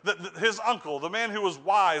 Abraham, his uncle, the man who was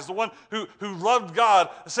wise, the one who loved God,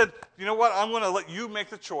 said, you know what, I'm going to let you make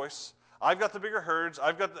the choice. I've got the bigger herds.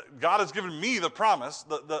 God has given me the promise,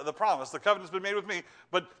 the promise. The covenant's been made with me.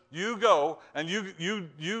 But you go, and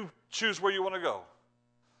you choose where you want to go.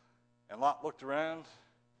 And Lot looked around,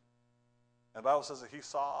 and the Bible says that he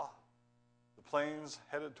saw the plains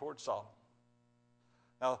headed towards Sodom.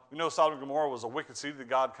 Now, we know Sodom and Gomorrah was a wicked city that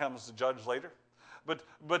God comes to judge later. But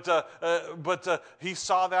he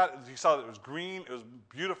saw that. He saw that it was green, it was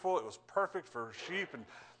beautiful, it was perfect for sheep, and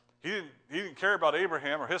he didn't care about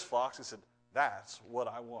Abraham or his flocks. He said, "That's what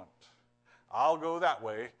I want. I'll go that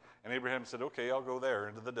way." And Abraham said, "Okay, I'll go there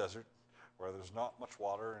into the desert, where there's not much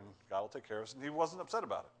water, and God will take care of us." And he wasn't upset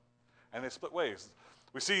about it. And they split ways.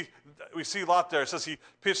 We see Lot there. It says he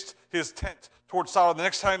pitched his tent towards Sodom. The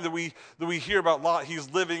next time that we hear about Lot, he's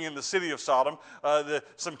living in the city of Sodom.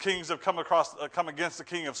 Some kings have come against the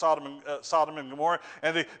king of Sodom and Gomorrah,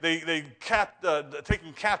 and they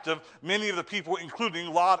taken captive many of the people,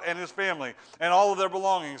 including Lot and his family and all of their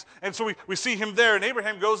belongings. And so we see him there, and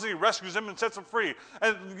Abraham goes and he rescues him and sets him free.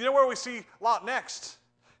 And you know where we see Lot next?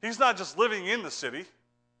 He's not just living in the city.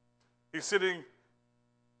 He's sitting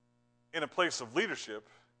in a place of leadership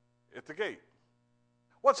at the gate.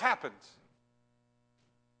 What's happened?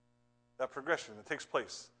 That progression that takes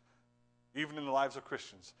place even in the lives of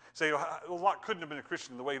Christians. Say, well, Lot couldn't have been a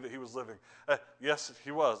Christian in the way that he was living. Yes,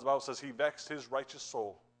 he was. The Bible says he vexed his righteous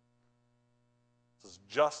soul. It says,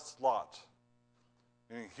 just Lot.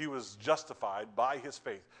 And he was justified by his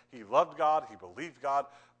faith. He loved God, he believed God,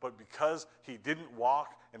 but because he didn't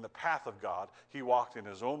walk in the path of God, he walked in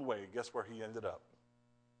his own way. Guess where he ended up?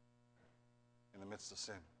 In the midst of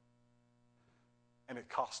sin. And it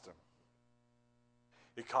cost him.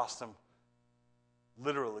 It cost him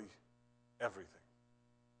literally everything.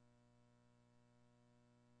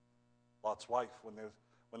 Lot's wife,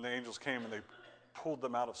 when the angels came and they pulled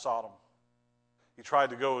them out of Sodom, he tried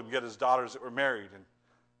to go and get his daughters that were married, and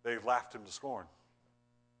they laughed him to scorn.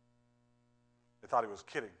 They thought he was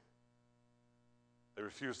kidding. They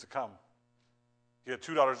refused to come. He had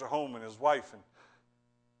 2 daughters at home and his wife, and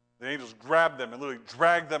the angels grabbed them and literally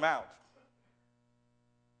dragged them out.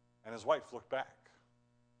 And his wife looked back.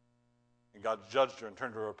 And God judged her and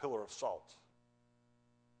turned her a pillar of salt.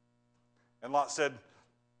 And Lot said,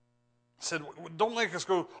 don't make us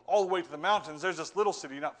go all the way to the mountains. There's this little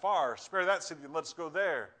city not far. Spare that city and let's go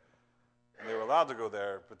there. And they were allowed to go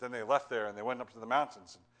there, but then they left there and they went up to the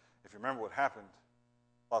mountains. And if you remember what happened,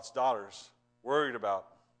 Lot's daughters worried about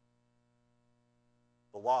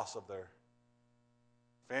the loss of their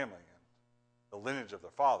family and the lineage of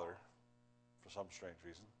their father, for some strange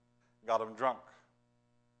reason, got them drunk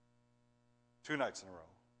 2 nights in a row.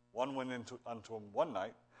 One went unto him one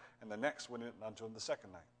night, and the next went unto him the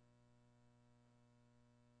second night.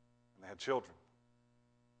 And they had children.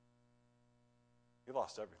 He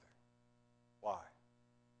lost everything. Why?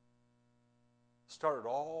 Started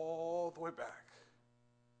all the way back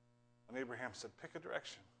when Abraham said, pick a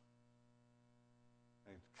direction.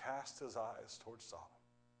 And he cast his eyes towards Sodom.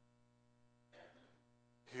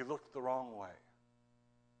 He looked the wrong way.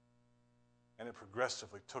 And it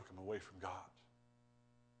progressively took him away from God.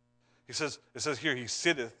 It says here, he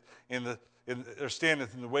sitteth or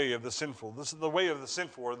standeth in the way of the sinful. This is the way of the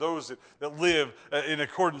sinful, are those that live in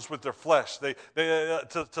accordance with their flesh.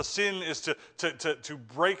 To sin is to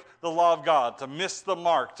break the law of God, to miss the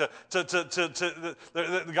mark.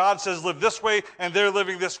 God says live this way, and they're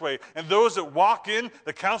living this way. And those that walk in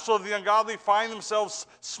the counsel of the ungodly find themselves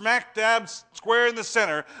smack dab square in the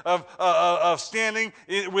center of standing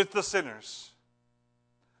with the sinners.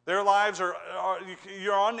 Their lives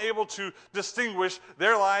you're unable to distinguish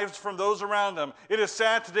their lives from those around them. It is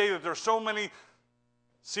sad today that there are so many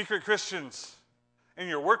secret Christians in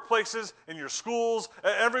your workplaces, in your schools,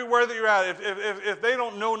 everywhere that you're at. If they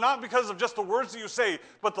don't know, not because of just the words that you say,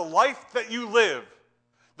 but the life that you live,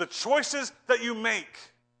 the choices that you make.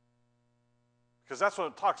 Because that's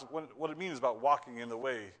what it means about walking in the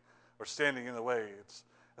way or standing in the way.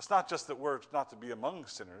 It's not just that we're not to be among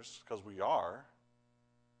sinners, because we are.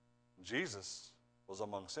 Jesus was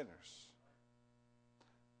among sinners,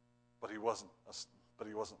 but he wasn't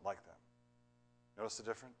like them. Notice the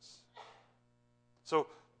difference? So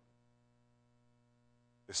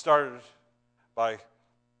they started by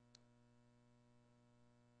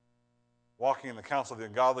walking in the counsel of the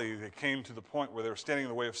ungodly. They came to the point where they were standing in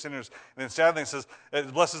the way of sinners. And then sadly it says,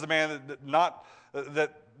 blessed is the man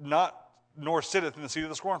that nor sitteth in the seat of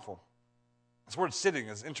the scornful. This word sitting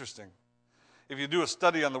is interesting. If you do a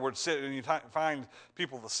study on the word sit and you find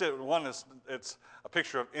people that sit, one is it's a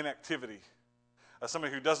picture of inactivity,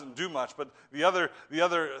 somebody who doesn't do much. But the other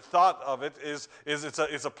thought of it is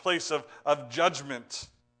it's a place of judgment,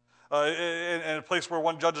 and a place where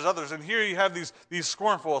one judges others. And here you have these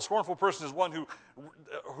scornful. A scornful person is one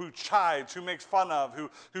who chides, who makes fun of,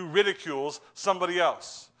 who ridicules somebody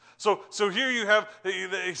else. So here you have,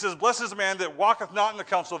 he says, blessed is the man that walketh not in the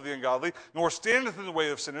counsel of the ungodly, nor standeth in the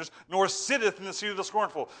way of sinners, nor sitteth in the seat of the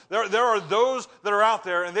scornful. There are those that are out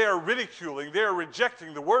there, and they are ridiculing, they are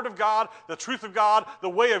rejecting the word of God, the truth of God, the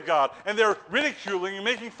way of God, and they're ridiculing and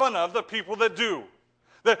making fun of the people that do.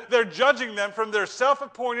 They're judging them from their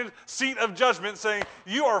self-appointed seat of judgment, saying,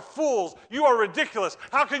 you are fools, you are ridiculous,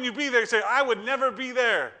 how can you be there? You say, I would never be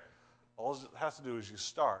there. All it has to do is you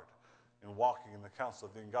start in walking in the counsel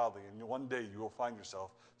of the ungodly, and one day you will find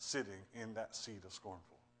yourself sitting in that seat of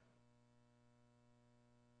scornful.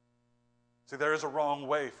 See, there is a wrong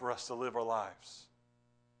way for us to live our lives,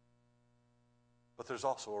 but there's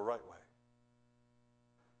also a right way.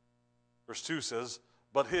 Verse 2 says,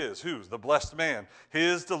 but whose? The blessed man.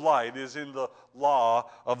 His delight is in the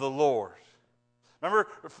law of the Lord. Remember,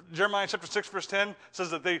 Jeremiah chapter 6, verse 10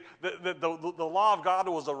 says that the law of God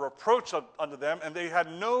was a reproach unto them, and they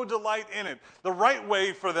had no delight in it. The right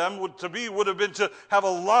way for them would have been to have a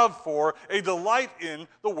love for, a delight in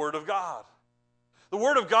the Word of God. The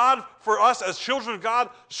Word of God for us as children of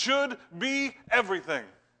God should be everything.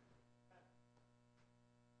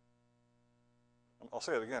 I'll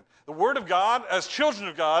say it again. The Word of God as children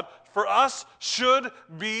of God for us should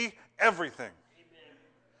be everything.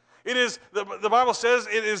 It is, the Bible says,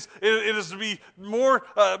 it is to be more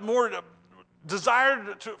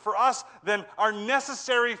desired for us than our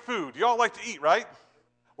necessary food. You all like to eat, right?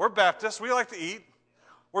 We're Baptists. We like to eat.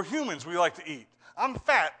 We're humans. We like to eat. I'm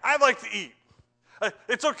fat. I like to eat.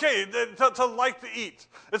 It's okay to like to eat.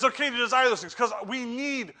 It's okay to desire those things because we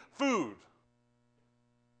need food.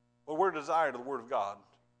 But we're desired of the Word of God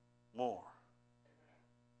more.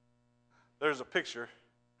 There's a picture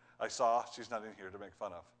I saw. She's not in here to make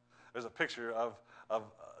fun of. There's a picture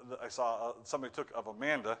I saw somebody took of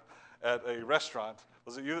Amanda at a restaurant.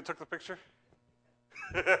 Was it you that took the picture?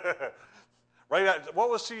 What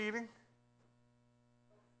was she eating?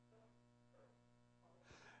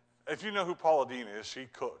 If you know who Paula Dean is, she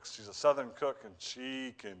cooks. She's a Southern cook, and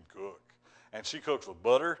she can cook. And she cooks with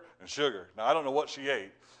butter and sugar. Now, I don't know what she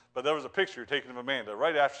ate, but there was a picture taken of Amanda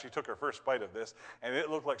right after she took her first bite of this, and it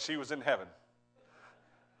looked like she was in heaven.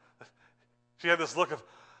 She had this look of,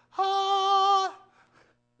 ah.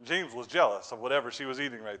 James was jealous of whatever she was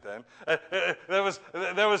eating right then.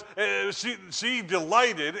 She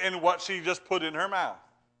delighted in what she just put in her mouth.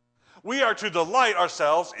 We are to delight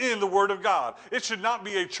ourselves in the Word of God. It should not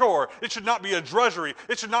be a chore. It should not be a drudgery.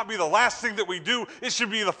 It should not be the last thing that we do. It should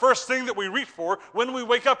be the first thing that we reach for when we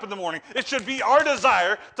wake up in the morning. It should be our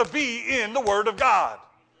desire to be in the Word of God.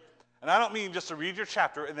 And I don't mean just to read your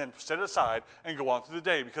chapter and then set it aside and go on through the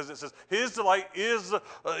day, because it says, his delight is the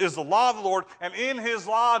law of the Lord, and in his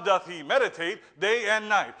law doth he meditate day and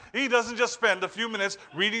night. He doesn't just spend a few minutes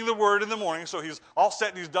reading the Word in the morning, so he's all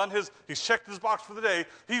set and he's checked his box for the day.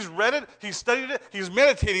 He's read it, he's studied it, he's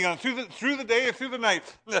meditating on it through the day and through the night.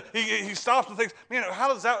 He stops and thinks, man, how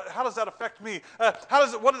does that affect me?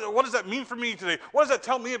 What does that mean for me today? What does that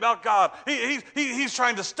tell me about God? He's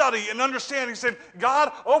trying to study and understand. He said,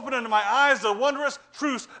 God, open unto my eyes the wondrous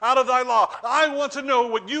truths out of thy law. I want to know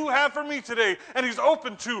what you have for me today. And he's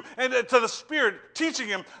open to the Spirit teaching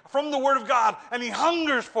him from the Word of God, and he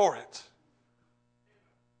hungers for it.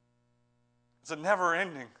 It's a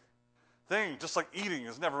never-ending thing, just like eating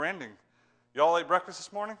is never-ending. Y'all ate breakfast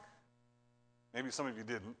this morning? Maybe some of you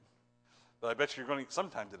didn't, but I bet you're going to eat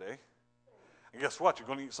sometime today. And guess what? You're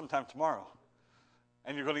going to eat sometime tomorrow.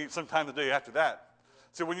 And you're going to eat sometime the day after that.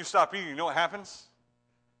 See, when you stop eating, you know what happens?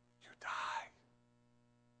 Die.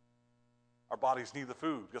 Our bodies need the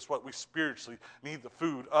food. Guess what? We spiritually need the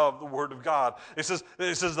food of the Word of God. It says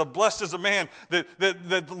the blessed is a man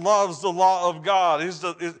that loves the law of God. His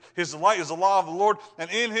delight is the law of the Lord, and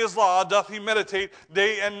in his law doth he meditate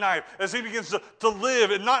day and night. As he begins to live,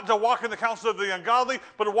 and not to walk in the counsel of the ungodly,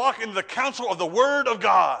 but to walk in the counsel of the Word of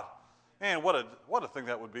God. Man, what a thing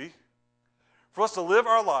that would be. For us to live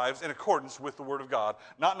our lives in accordance with the Word of God,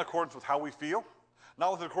 not in accordance with how we feel,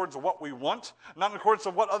 not in accordance with what we want, not in accordance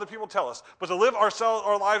with what other people tell us, but to live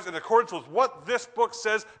our lives in accordance with what this book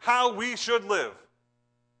says how we should live.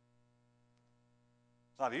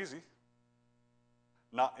 It's not easy.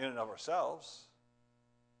 Not in and of ourselves.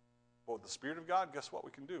 But with the Spirit of God, guess what we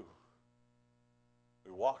can do?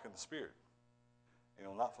 We walk in the Spirit, and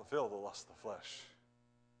will not fulfill the lust of the flesh.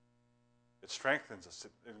 It strengthens us,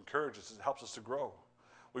 it encourages us, it helps us to grow.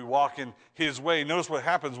 We walk in his way. Notice what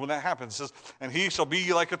happens when that happens. It says, and he shall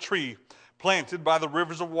be like a tree planted by the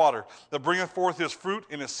rivers of water, that bringeth forth his fruit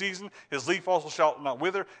in his season. His leaf also shall not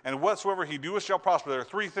wither, and whatsoever he doeth shall prosper. There are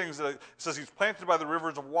three things that it says: he's planted by the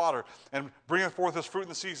rivers of water, and bringeth forth his fruit in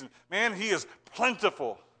the season. Man, he is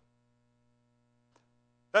plentiful.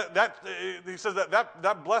 He says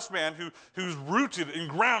that blessed man who's rooted and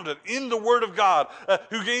grounded in the Word of God,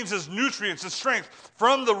 who gains his nutrients and strength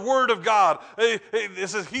from the Word of God. It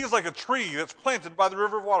says he's like a tree that's planted by the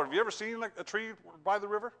river of water. Have you ever seen a tree by the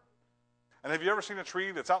river? And have you ever seen a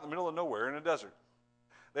tree that's out in the middle of nowhere in a desert?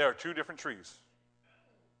 They are two different trees.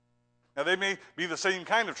 Now they may be the same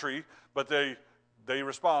kind of tree, but they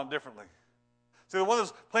respond differently. See, the one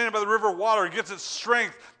that's planted by the river of water gets its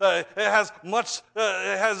strength. It has much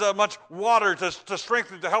water to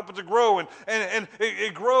strengthen it, to help it to grow, and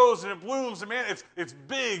it grows and it blooms. And man, it's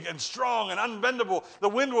big and strong and unbendable. The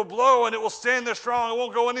wind will blow and it will stand there strong. It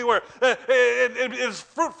won't go anywhere. It is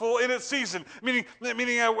fruitful in its season, meaning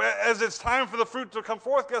as it's time for the fruit to come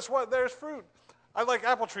forth. Guess what? There's fruit. I like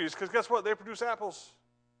apple trees because guess what? They produce apples.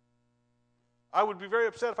 I would be very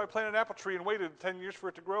upset if I planted an apple tree and waited 10 years for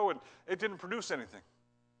it to grow and it didn't produce anything.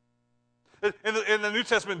 In the New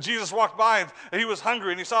Testament, Jesus walked by and he was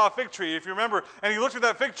hungry and he saw a fig tree, if you remember, and he looked at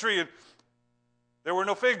that fig tree and there were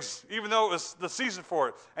no figs, even though it was the season for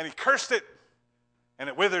it. And he cursed it and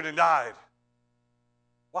it withered and died.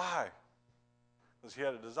 Why? Because he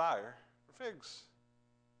had a desire for figs.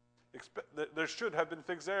 There should have been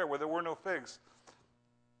figs there where there were no figs.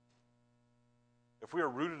 If we are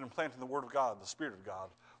rooted and planted in the Word of God, the Spirit of God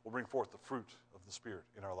will bring forth the fruit of the Spirit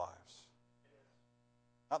in our lives.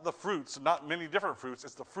 Not the fruits, not many different fruits.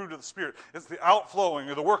 It's the fruit of the Spirit. It's the outflowing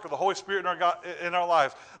of the work of the Holy Spirit in our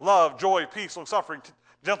lives. Love, joy, peace, long-suffering,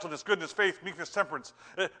 gentleness, goodness, faith, meekness, temperance.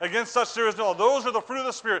 Against such there is no law. Those are the fruit of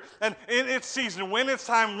the Spirit. And in its season, when it's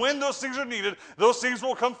time, when those things are needed, those things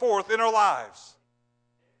will come forth in our lives.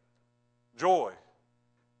 Joy,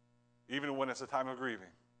 even when it's a time of grieving.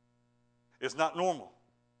 It's not normal,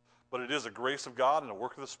 but it is a grace of God and a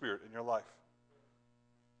work of the Spirit in your life.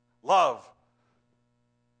 Love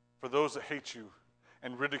for those that hate you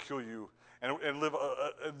and ridicule you and live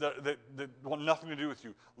that want nothing to do with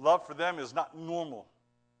you. Love for them is not normal,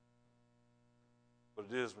 but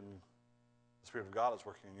it is when the Spirit of God is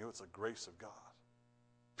working in you. It's a grace of God.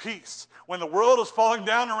 Peace. When the world is falling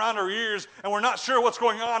down around our ears and we're not sure what's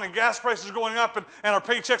going on and gas prices are going up and our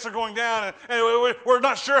paychecks are going down and we're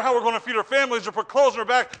not sure how we're going to feed our families or put clothes on our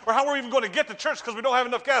back or how we're even going to get to church because we don't have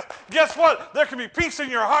enough gas. Guess what? There can be peace in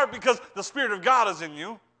your heart because the Spirit of God is in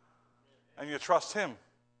you and you trust Him.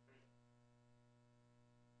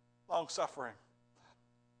 Long-suffering.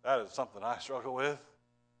 That is something I struggle with.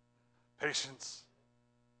 Patience.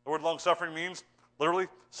 The word long-suffering means literally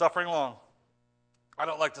suffering long. I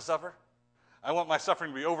don't like to suffer. I want my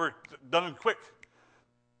suffering to be over, done and quick.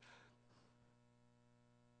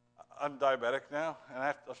 I'm diabetic now, and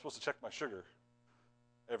I'm supposed to check my sugar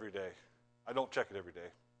every day. I don't check it every day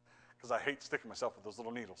because I hate sticking myself with those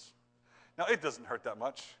little needles. Now, it doesn't hurt that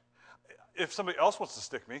much. If somebody else wants to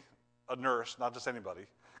stick me, a nurse, not just anybody,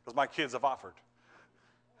 because my kids have offered,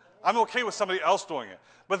 I'm okay with somebody else doing it.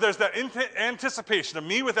 But there's that anticipation of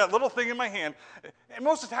me with that little thing in my hand. And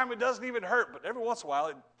most of the time it doesn't even hurt, but every once in a while,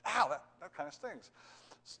 that kind of stings.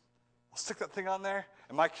 I'll stick that thing on there,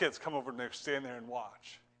 and my kids come over and they stand there and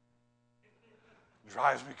watch. It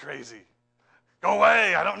drives me crazy. Go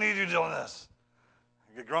away, I don't need you doing this.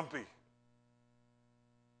 I get grumpy.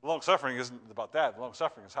 Long-suffering isn't about that.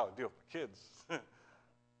 Long-suffering is how I deal with my kids.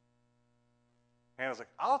 Hannah's like,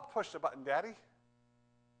 I'll push the button, Daddy.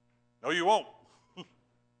 No, you won't. But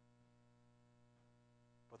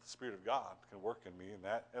the Spirit of God can work in me in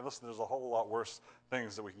that. And listen, there's a whole lot worse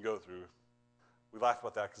things that we can go through. We laugh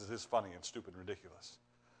about that because it is funny and stupid and ridiculous.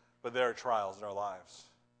 But there are trials in our lives.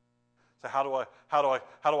 So how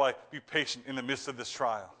do I be patient in the midst of this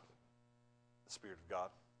trial? The Spirit of God.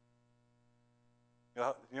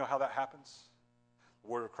 You know how that happens? The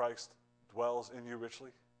Word of Christ dwells in you richly.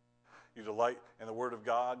 You delight in the Word of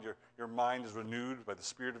God. Your mind is renewed by the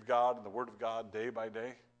Spirit of God and the Word of God day by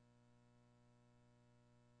day.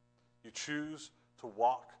 You choose to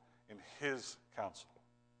walk in His counsel.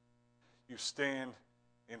 You stand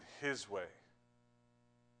in His way.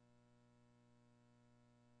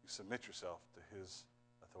 You submit yourself to His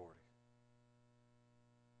authority.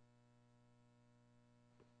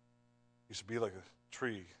 You should be like a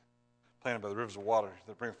tree planted by the rivers of water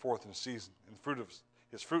that bring forth in a season, and the fruit of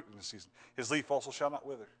his fruit in the season. His leaf also shall not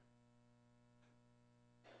wither.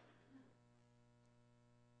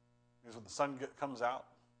 Because when the sun comes out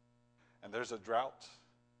and there's a drought,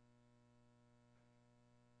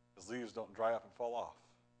 his leaves don't dry up and fall off.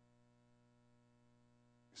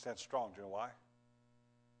 He stands strong. Do you know why?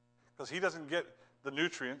 Because he doesn't get the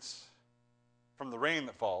nutrients from the rain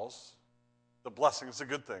that falls, the blessings, the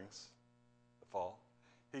good things that fall.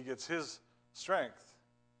 He gets his strength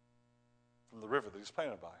from the river that he's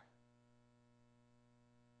planted by.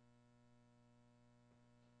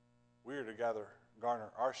 We are to garner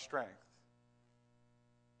our strength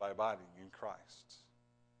by abiding in Christ.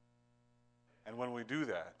 And when we do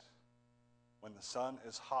that, when the sun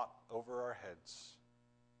is hot over our heads,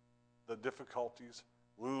 the difficulties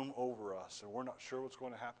loom over us, and we're not sure what's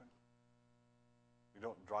going to happen, we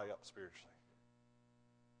don't dry up spiritually.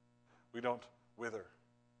 We don't wither.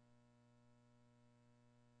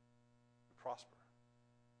 Prosper.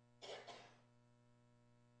 We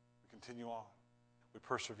continue on. We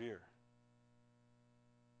persevere.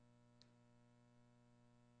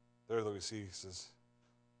 There, though, we see, he says,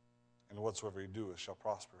 and whatsoever you do, it shall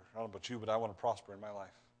prosper. I don't know about you, but I want to prosper in my life.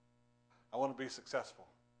 I want to be successful.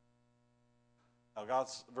 Now,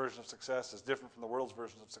 God's version of success is different from the world's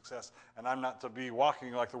version of success, and I'm not to be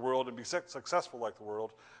walking like the world and be successful like the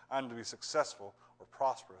world. I'm to be successful or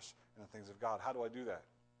prosperous in the things of God. How do I do that?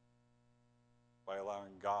 By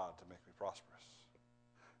allowing God to make me prosperous.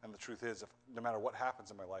 And the truth is, no matter what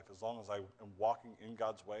happens in my life, as long as I am walking in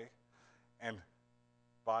God's way and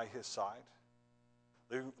by His side,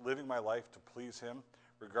 living my life to please Him,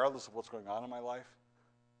 regardless of what's going on in my life,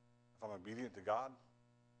 if I'm obedient to God,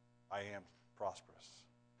 I am prosperous.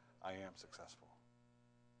 I am successful.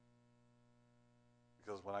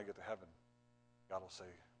 because when I get to heaven, God will say,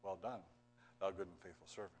 well done, thou good and faithful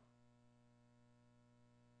servant.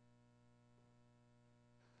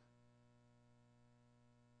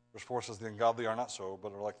 Verse 4 says, the ungodly are not so,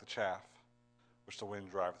 but are like the chaff which the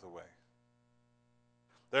wind driveth away.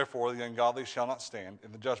 Therefore the ungodly shall not stand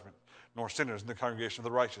in the judgment, nor sinners in the congregation of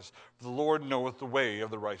the righteous. For the Lord knoweth the way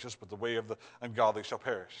of the righteous, but the way of the ungodly shall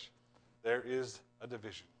perish. There is a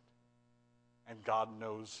division, and God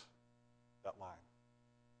knows that line.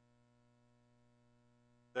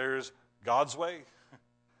 There is God's way,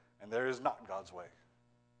 and there is not God's way.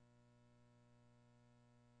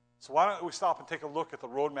 So why don't we stop and take a look at the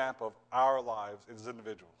roadmap of our lives as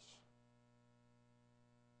individuals?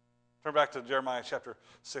 Turn back to Jeremiah chapter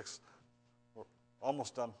 6. We're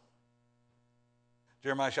almost done.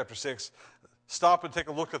 Jeremiah chapter 6. Stop and take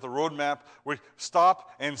a look at the roadmap. We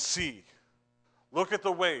stop and see. Look at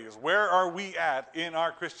the ways. Where are we at in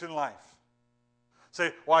our Christian life?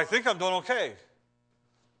 Say, well, I think I'm doing okay.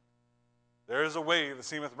 There is a way that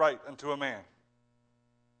seemeth right unto a man.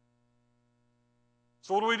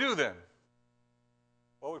 So what do we do then?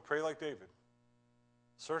 Well, we pray like David.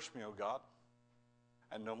 Search me, O God,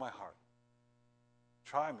 and know my heart.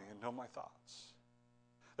 Try me and know my thoughts.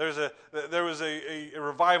 There was a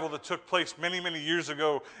revival that took place many, many years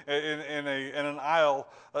ago in an isle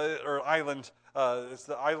or island. It's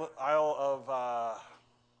the Isle of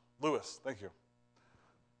Lewis. Thank you.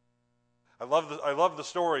 I love the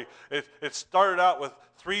story. It started out with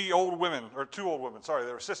two old women. Sorry,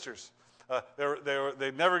 they were sisters.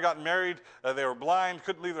 They'd never gotten married. They were blind,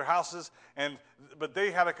 couldn't leave their houses, but they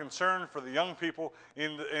had a concern for the young people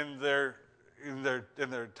in their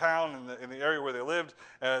town, in the area where they lived,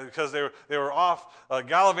 because they were off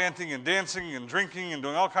gallivanting and dancing and drinking and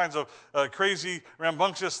doing all kinds of crazy,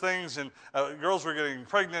 rambunctious things, and girls were getting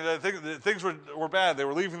pregnant. Things were bad. They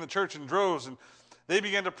were leaving the church in droves, and they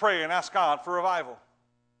began to pray and ask God for revival.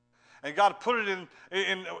 And God put it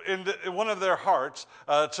in one of their hearts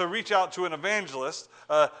to reach out to an evangelist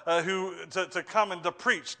to come and to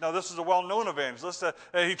preach. Now, this is a well-known evangelist.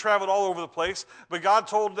 He traveled all over the place, but God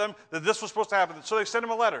told them that this was supposed to happen. So they sent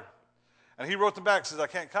him a letter, and he wrote them back. Says, "I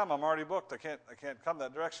can't come. I'm already booked. I can't come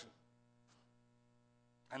that direction."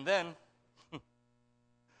 And then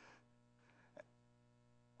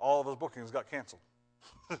all of his bookings got canceled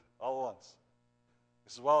all at once. He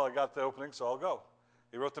says, "Well, I got the opening, so I'll go."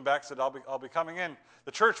 He wrote them back, said, I'll be coming in.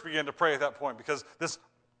 The church began to pray at that point because this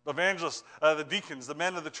evangelist, the deacons, the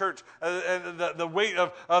men of the church, the weight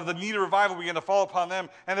of the need of revival began to fall upon them.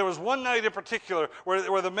 And there was one night in particular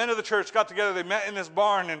where the men of the church got together. They met in this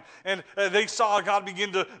barn, and they saw God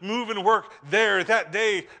begin to move and work there that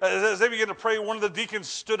day. As they began to pray, one of the deacons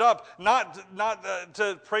stood up, not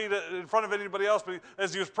to pray in front of anybody else, but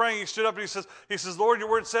as he was praying, he stood up and he says, "Lord, your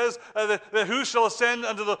word says that who shall ascend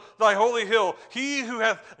unto thy holy hill? He who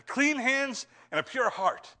hath clean hands and a pure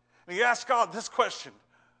heart." And he asked God this question: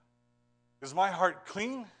 is my heart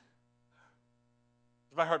clean?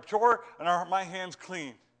 Is my heart pure? And are my hands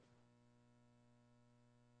clean?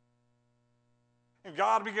 And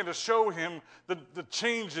God began to show him the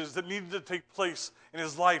changes that needed to take place in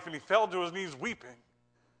his life. And he fell to his knees weeping.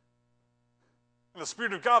 And the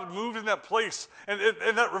Spirit of God moved in that place. And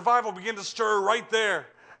that revival began to stir right there.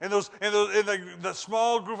 And the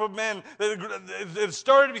small group of men, it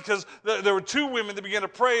started because there were two women that began to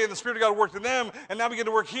pray, and the Spirit of God worked in them, and now began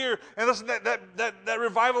to work here. And listen, that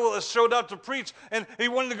revivalist showed up to preach, and he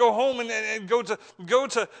wanted to go home and go to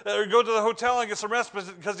the hotel and get some rest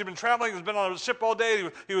because he'd been traveling. He's been on a ship all day.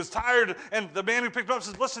 He was tired, and the man who picked him up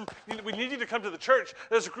says, "Listen, we need you to come to the church.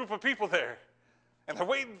 There's a group of people there, and they're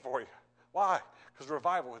waiting for you." Why? Because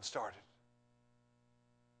revival had started.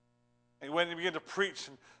 And he went and began to preach,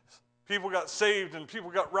 and people got saved, and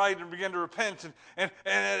people got right, and began to repent, and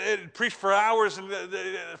it preached for hours, and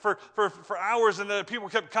for hours, and the people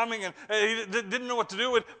kept coming, and he didn't know what to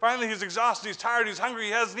do. And finally, he's exhausted, he's tired, he's hungry,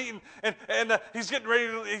 he hasn't eaten, and he's getting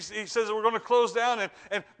ready. He says, "We're going to close down."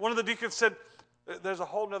 And one of the deacons said, "There's a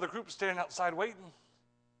whole other group standing outside waiting,"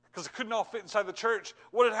 because it couldn't all fit inside the church.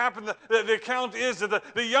 What had happened, the account is that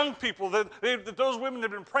the young people that those women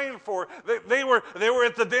had been praying for, they were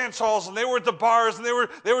at the dance halls, and they were at the bars, and they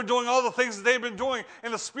were doing all the things that they'd been doing.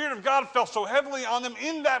 And the Spirit of God fell so heavily on them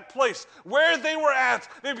in that place. Where they were at,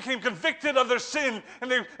 they became convicted of their sin,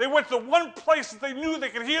 and they went to one place that they knew they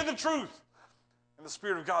could hear the truth. And the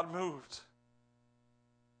Spirit of God moved.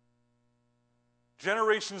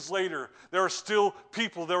 Generations later, there are still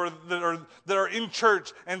people that are in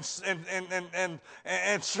church and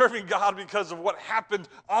serving God because of what happened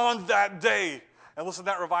on that day. And listen,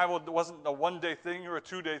 that revival wasn't a one-day thing or a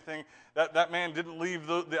two-day thing. That man didn't leave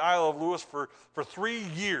the Isle of Lewis for 3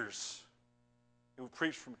 years. He would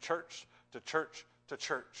preach from church to church to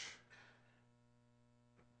church.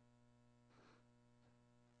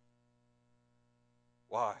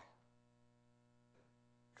 Why?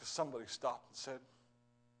 Because somebody stopped and said,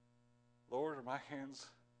 Lord, are my hands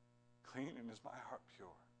clean and is my heart pure?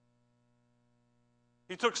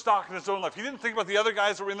 He took stock in his own life. He didn't think about the other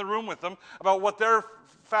guys that were in the room with him, about what their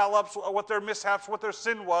foul-ups, what their mishaps, what their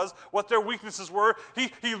sin was, what their weaknesses were.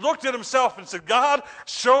 He looked at himself and said, God,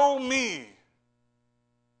 show me.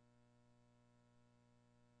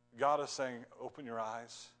 God is saying, open your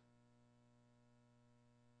eyes.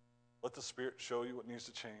 Let the Spirit show you what needs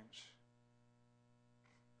to change.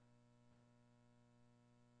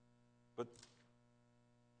 But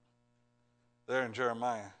there in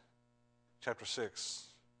Jeremiah chapter 6,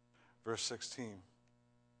 verse 16,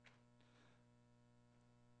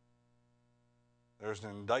 there's an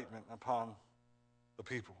indictment upon the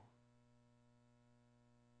people.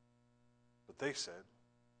 But they said,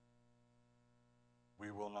 we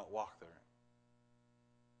will not walk therein.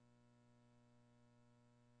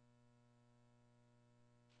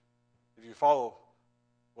 If you follow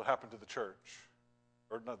what happened to the church,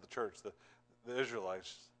 or not the church, the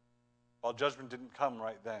Israelites, while judgment didn't come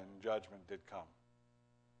right then, judgment did come.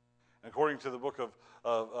 And according to the book of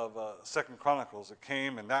 2 Chronicles, it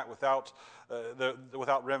came, and that without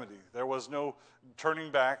remedy. There was no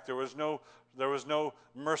turning back. There was no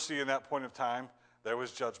mercy in that point of time. There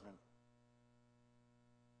was judgment.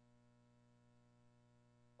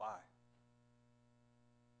 Why?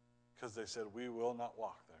 Because they said, we will not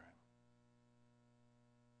walk therein.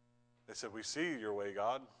 They said, we see your way,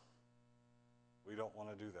 God. We don't want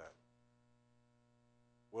to do that.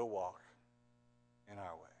 We'll walk in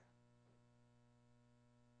our way.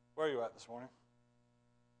 Where are you at this morning?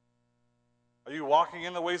 Are you walking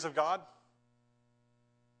in the ways of God?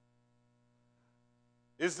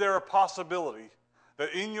 Is there a possibility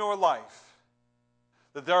that in your life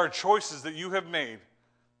that there are choices that you have made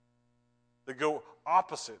that go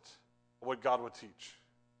opposite of what God would teach?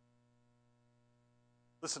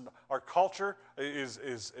 Listen, our culture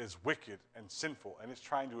is wicked and sinful, and it's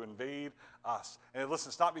trying to invade us. And listen,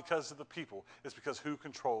 it's not because of the people. It's because who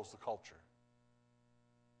controls the culture.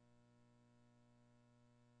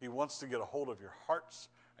 He wants to get a hold of your hearts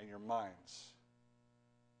and your minds.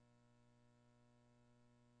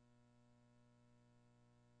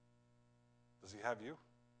 Does he have you?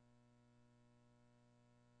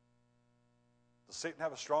 Does Satan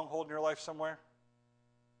have a stronghold in your life somewhere?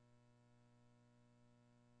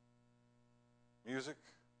 Music?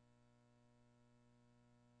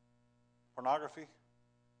 Pornography?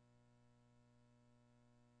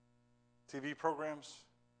 TV programs?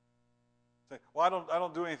 Say, well, I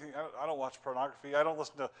don't do anything. I don't watch pornography. I don't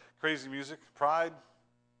listen to crazy music. Pride?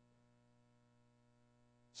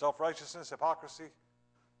 Self-righteousness? Hypocrisy?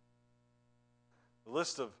 The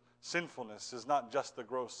list of sinfulness is not just the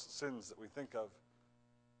gross sins that we think of.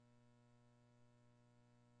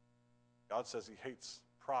 God says he hates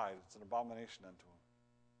pride. It's an abomination unto him.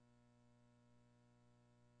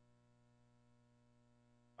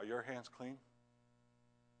 Are your hands clean?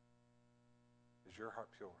 Is your heart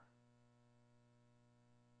pure?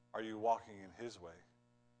 Are you walking in his way?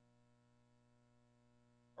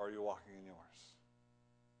 Or are you walking in yours?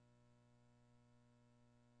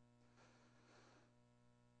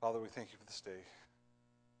 Father, we thank you for this day.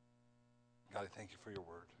 God, I thank you for your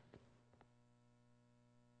word.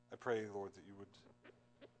 I pray, Lord, that you would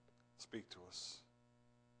speak to us,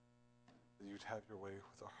 that you'd have your way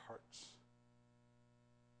with our hearts.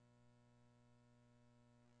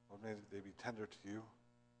 Lord, may they be tender to you.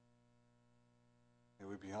 May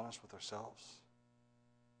we be honest with ourselves.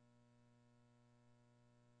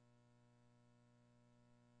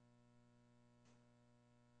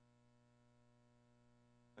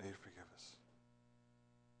 May you forgive us.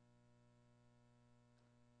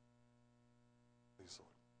 Please, Lord,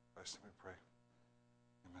 in Christ's name we pray.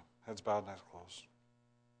 Amen. Heads bowed and eyes closed.